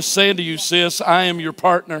Lord is saying to you, sis, I am your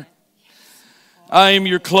partner. I am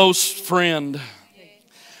your close friend.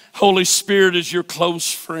 Holy Spirit is your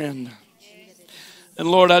close friend.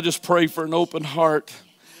 And Lord, I just pray for an open heart.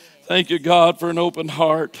 Thank you, God, for an open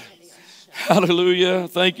heart. Hallelujah.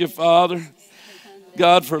 Thank you, Father.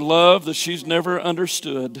 God, for love that she's never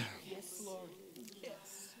understood.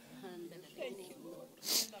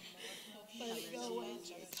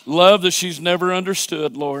 Love that she's never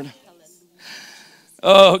understood, Lord.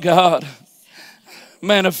 Oh, God.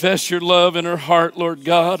 Manifest your love in her heart, Lord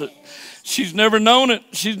God. She's never known it.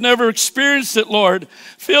 She's never experienced it, Lord.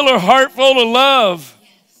 Fill her heart full of love.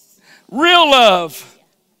 Real love.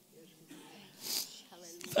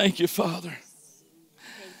 Thank you, Father.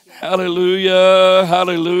 Hallelujah,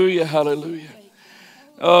 hallelujah, hallelujah.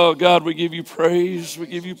 Oh, God, we give you praise. We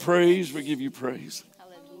give you praise. We give you praise.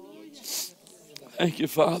 Thank you,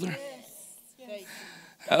 Father.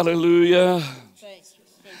 Hallelujah.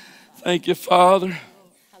 Thank you, Father.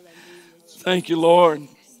 Thank you, Lord.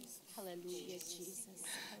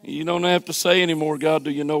 You don't have to say anymore, God, do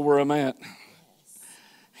you know where I'm at?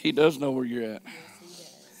 He does know where you're at.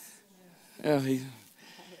 Yeah,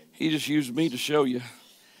 he just used me to show you.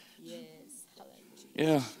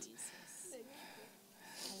 Yeah.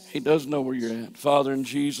 He does know where you're at. Father, in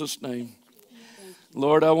Jesus' name.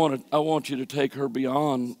 Lord, I want you to take her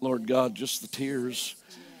beyond, Lord God, just the tears.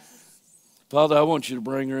 Father, I want you to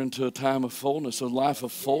bring her into a time of fullness, a life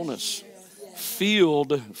of fullness.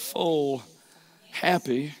 Filled, full,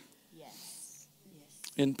 happy,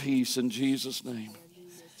 in peace, in Jesus' name.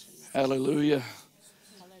 Hallelujah.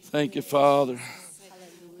 Thank you, Father.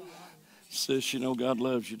 Sis, you know God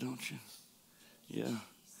loves you, don't you? Yeah.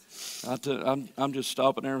 I'm just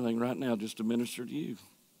stopping everything right now just to minister to you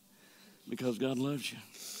because God loves you.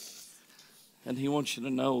 And he wants you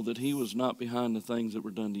to know that he was not behind the things that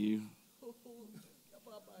were done to you.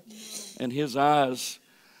 And his eyes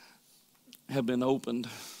have been opened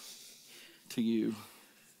to you.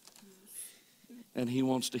 And he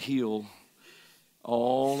wants to heal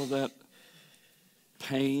all of that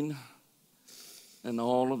pain and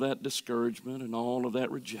all of that discouragement and all of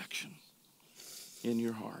that rejection in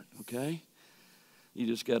your heart, okay? You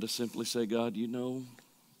just got to simply say, God, you know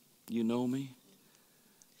me,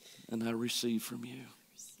 and I receive from you.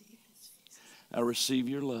 I receive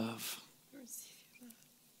your love,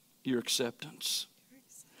 your acceptance.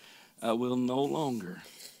 I will no longer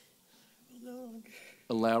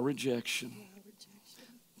allow rejection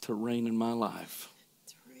to reign in my life.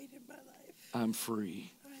 I'm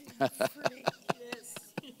free.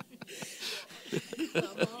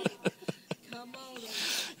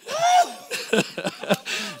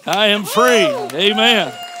 I am free.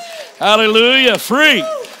 Amen. Hallelujah. Free.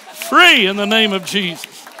 Free in the name of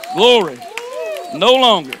Jesus. Glory. No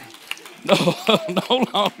longer. No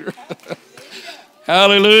longer.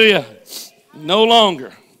 Hallelujah. No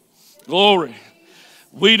longer. Glory.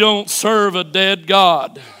 We don't serve a dead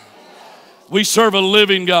God. We serve a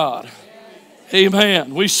living God.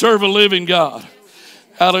 Amen. We serve a living God.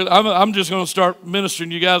 I'm just going to start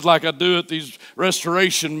ministering to you guys like I do at these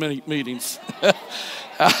restoration meetings.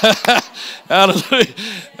 Hallelujah.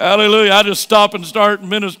 Hallelujah. I just stop and start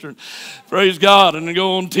ministering. Praise God. And then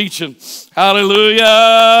go on teaching.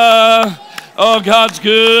 Hallelujah. Oh, God's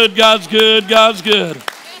good. God's good. God's good.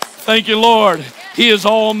 Thank you, Lord. He is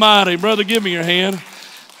almighty. Brother, give me your hand.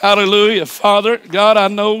 Hallelujah. Father, God,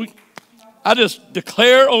 I just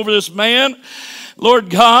declare over this man,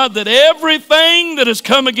 Lord God, that everything that has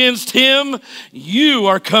come against him, you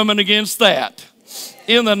are coming against that.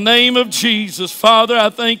 In the name of Jesus, Father, I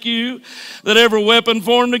thank you that every weapon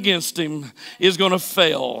formed against him is going to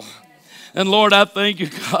fail. And Lord, I thank you,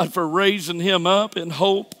 God, for raising him up in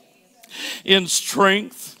hope, in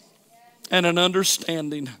strength, and in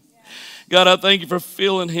understanding. God, I thank you for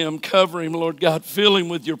filling him, covering him, Lord God. Fill him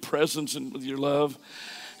with your presence and with your love.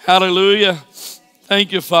 Hallelujah.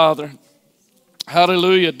 Thank you, Father.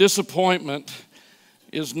 Hallelujah. Disappointment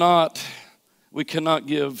is not, we cannot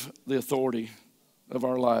give the authority of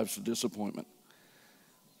our lives to disappointment.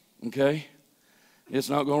 Okay? It's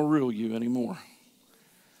not going to rule you anymore.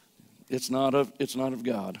 It's not of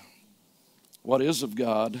God. What is of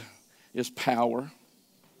God is power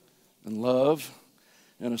and love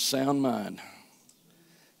and a sound mind.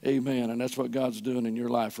 Amen. And that's what God's doing in your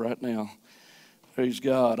life right now. Praise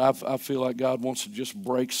God. I feel like God wants to just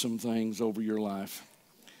break some things over your life.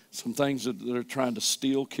 Some things that are trying to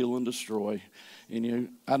steal, kill, and destroy. And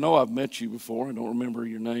I know I've met you before. I don't remember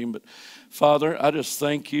your name. But Father, I just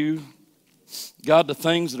thank you. God, the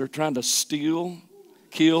things that are trying to steal,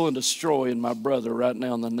 kill, and destroy in my brother right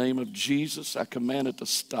now, in the name of Jesus, I command it to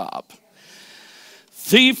stop.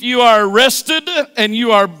 Thief, you are arrested and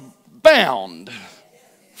you are bound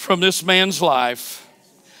from this man's life.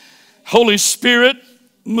 Holy Spirit,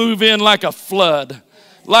 move in like a flood.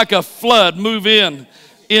 Like a flood, move in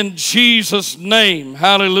Jesus' name.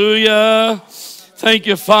 Hallelujah. Thank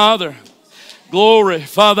you, Father. Glory.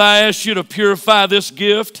 Father, I ask you to purify this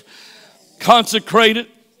gift. Consecrate it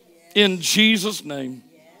in Jesus' name.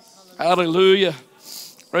 Hallelujah.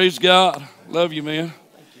 Praise God. Love you, man.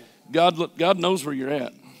 God knows where you're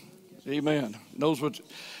at. Amen.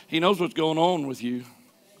 He knows what's going on with you.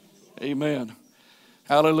 Amen.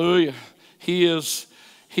 Hallelujah. He is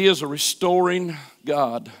a restoring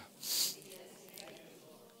God.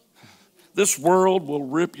 This world will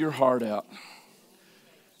rip your heart out.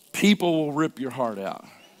 People will rip your heart out.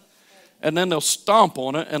 And then they'll stomp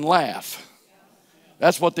on it and laugh.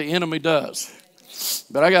 That's what the enemy does.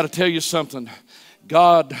 But I got to tell you something.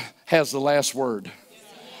 God has the last word.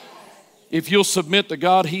 If you'll submit to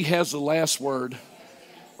God, He has the last word.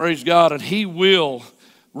 Praise God. And He will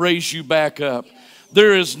raise you back up.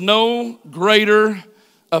 There is no greater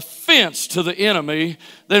offense to the enemy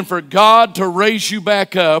than for God to raise you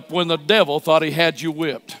back up when the devil thought he had you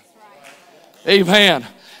whipped. Amen.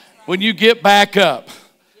 When you get back up.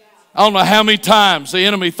 I don't know how many times the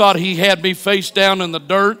enemy thought he had me face down in the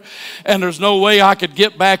dirt and there's no way I could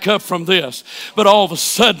get back up from this. But all of a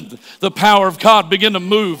sudden, the power of God began to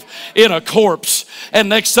move in a corpse. And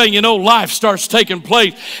next thing you know, life starts taking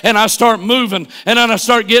place. And I start moving and then I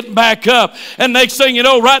start getting back up. And next thing you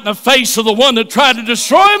know, right in the face of the one that tried to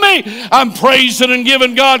destroy me, I'm praising and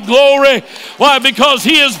giving God glory. Why? Because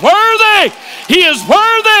He is worthy. He is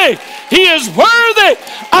worthy. He is worthy.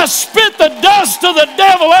 I spit the dust of the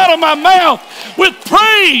devil out of my mouth with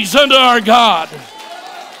praise unto our God.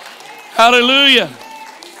 Hallelujah.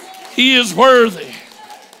 He is worthy.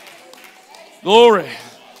 Glory.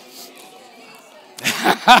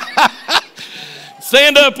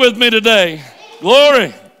 Stand up with me today.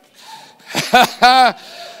 Glory.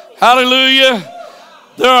 Hallelujah.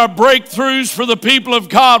 There are breakthroughs for the people of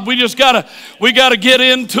God. We gotta get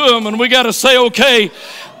into them, and we gotta say, okay,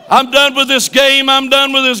 I'm done with this game. I'm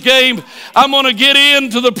done with this game. I'm going to get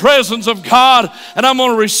into the presence of God, and I'm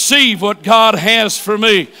going to receive what God has for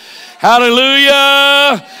me.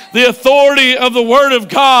 Hallelujah. The authority of the Word of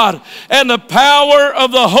God and the power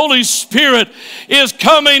of the Holy Spirit is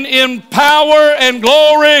coming in power and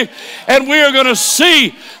glory, and we are going to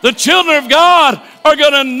see the children of God are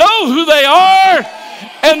going to know who they are,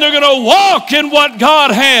 and they're going to walk in what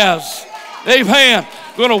God has. Amen.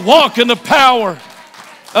 We're going to walk in the power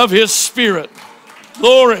of His Spirit.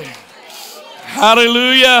 Glory.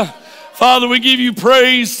 Hallelujah. Father, we give you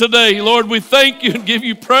praise today. Lord, we thank you and give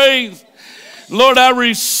you praise. Lord, I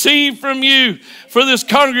receive from you for this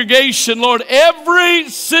congregation, Lord, every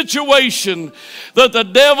situation that the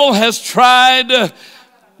devil has tried,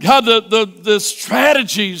 God, the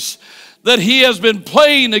strategies that he has been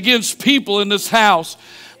playing against people in this house.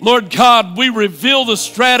 Lord God, we reveal the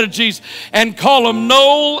strategies and call them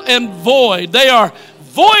null and void. They are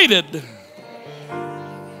voided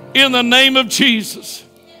in the name of Jesus.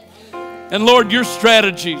 And Lord, your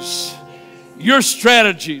strategies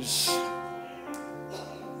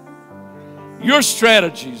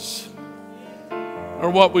are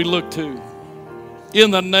what we look to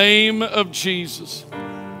in the name of Jesus.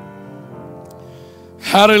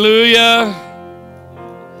 Hallelujah.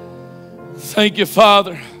 Thank you,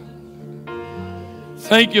 Father.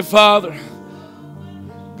 Thank you, Father.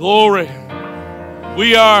 Glory.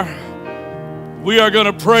 We are going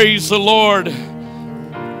to praise the Lord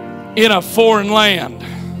in a foreign land.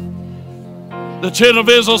 The children of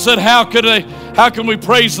Israel said, how can we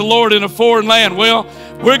praise the Lord in a foreign land? Well,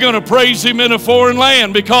 we're going to praise Him in a foreign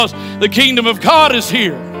land because the kingdom of God is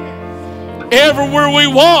here. Everywhere we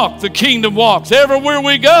walk, the kingdom walks. Everywhere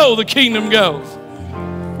we go, the kingdom goes.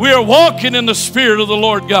 We are walking in the Spirit of the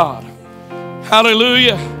Lord God.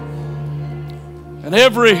 Hallelujah. And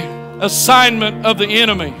every assignment of the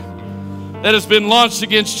enemy that has been launched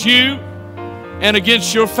against you and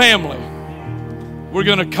against your family, we're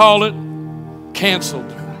going to call it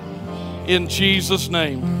canceled in Jesus'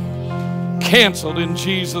 name. Canceled in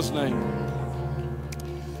Jesus' name.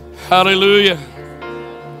 Hallelujah.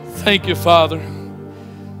 Thank you, Father.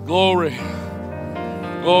 Glory.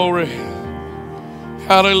 Glory.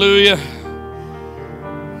 Hallelujah.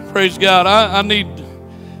 Praise God. I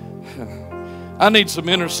need some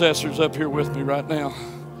intercessors up here with me right now.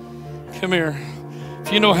 Come here.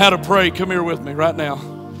 If you know how to pray, come here with me right now.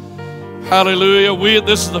 Hallelujah.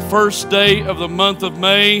 This is the first day of the month of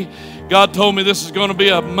May. God told me this is going to be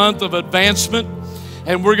a month of advancement,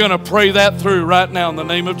 and we're going to pray that through right now in the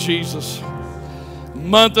name of Jesus.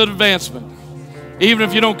 Month of advancement. Even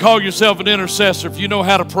if you don't call yourself an intercessor, if you know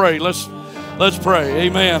how to pray, let's pray.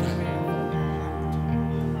 Amen.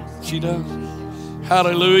 She does.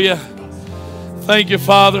 Hallelujah. Thank you,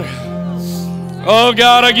 Father. Oh,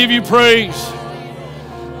 God, I give you praise.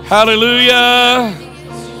 Hallelujah.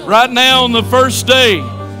 Right now on the first day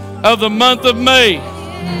of the month of May,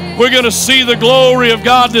 we're going to see the glory of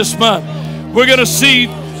God this month. We're going to see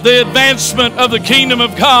the advancement of the kingdom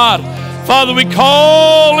of God. Father, we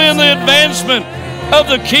call in the advancement of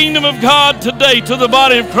the kingdom of God today to the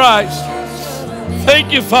body of Christ.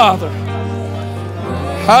 Thank you, Father.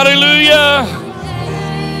 Hallelujah.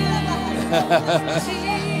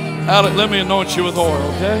 Let me anoint you with oil,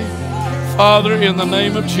 okay? Father, in the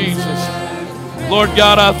name of Jesus. Lord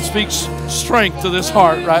God, I speak strength to this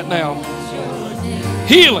heart right now.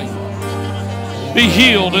 Healing. Be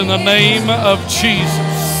healed in the name of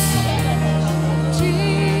Jesus.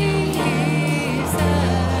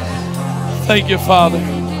 Thank you, Father.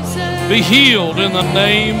 Be healed in the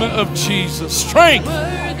name of Jesus. Strength.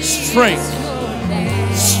 Strength.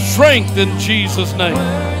 Strength in Jesus' name.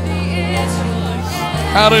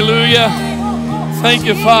 Hallelujah. Thank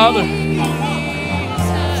you, Father.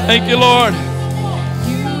 Thank you, Lord.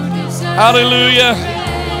 Hallelujah.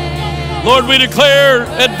 Lord, we declare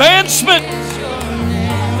advancement.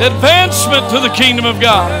 Advancement to the kingdom of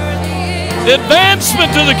God.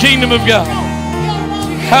 Advancement to the kingdom of God.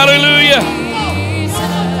 Hallelujah.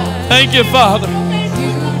 Thank you, Father.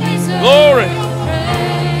 Glory.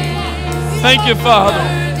 Thank you, Father.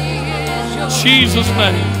 In Jesus'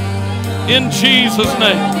 name. In Jesus'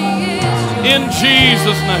 name. In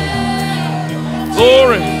Jesus' name.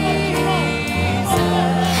 Glory.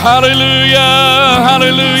 Hallelujah.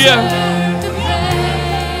 Hallelujah.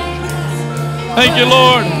 Thank you,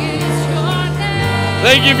 Lord.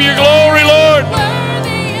 Thank you for your glory, Lord.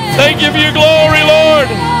 Thank you for your glory, Lord.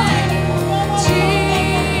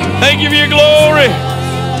 Thank you for your glory.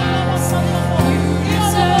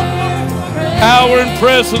 Power and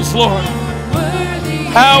presence, Lord.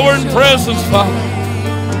 Power and presence, Father.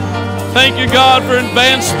 Thank you, God, for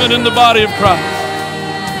advancement in the body of Christ.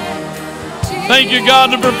 Thank you,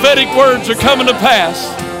 God, the prophetic words are coming to pass.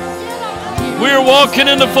 We are walking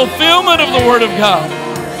in the fulfillment of the Word of God.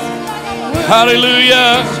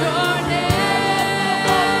 Hallelujah.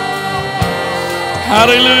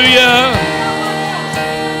 Hallelujah.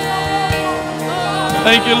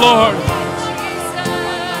 Thank you, Lord.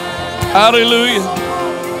 Hallelujah.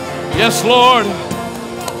 Yes, Lord.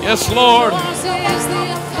 Yes, Lord.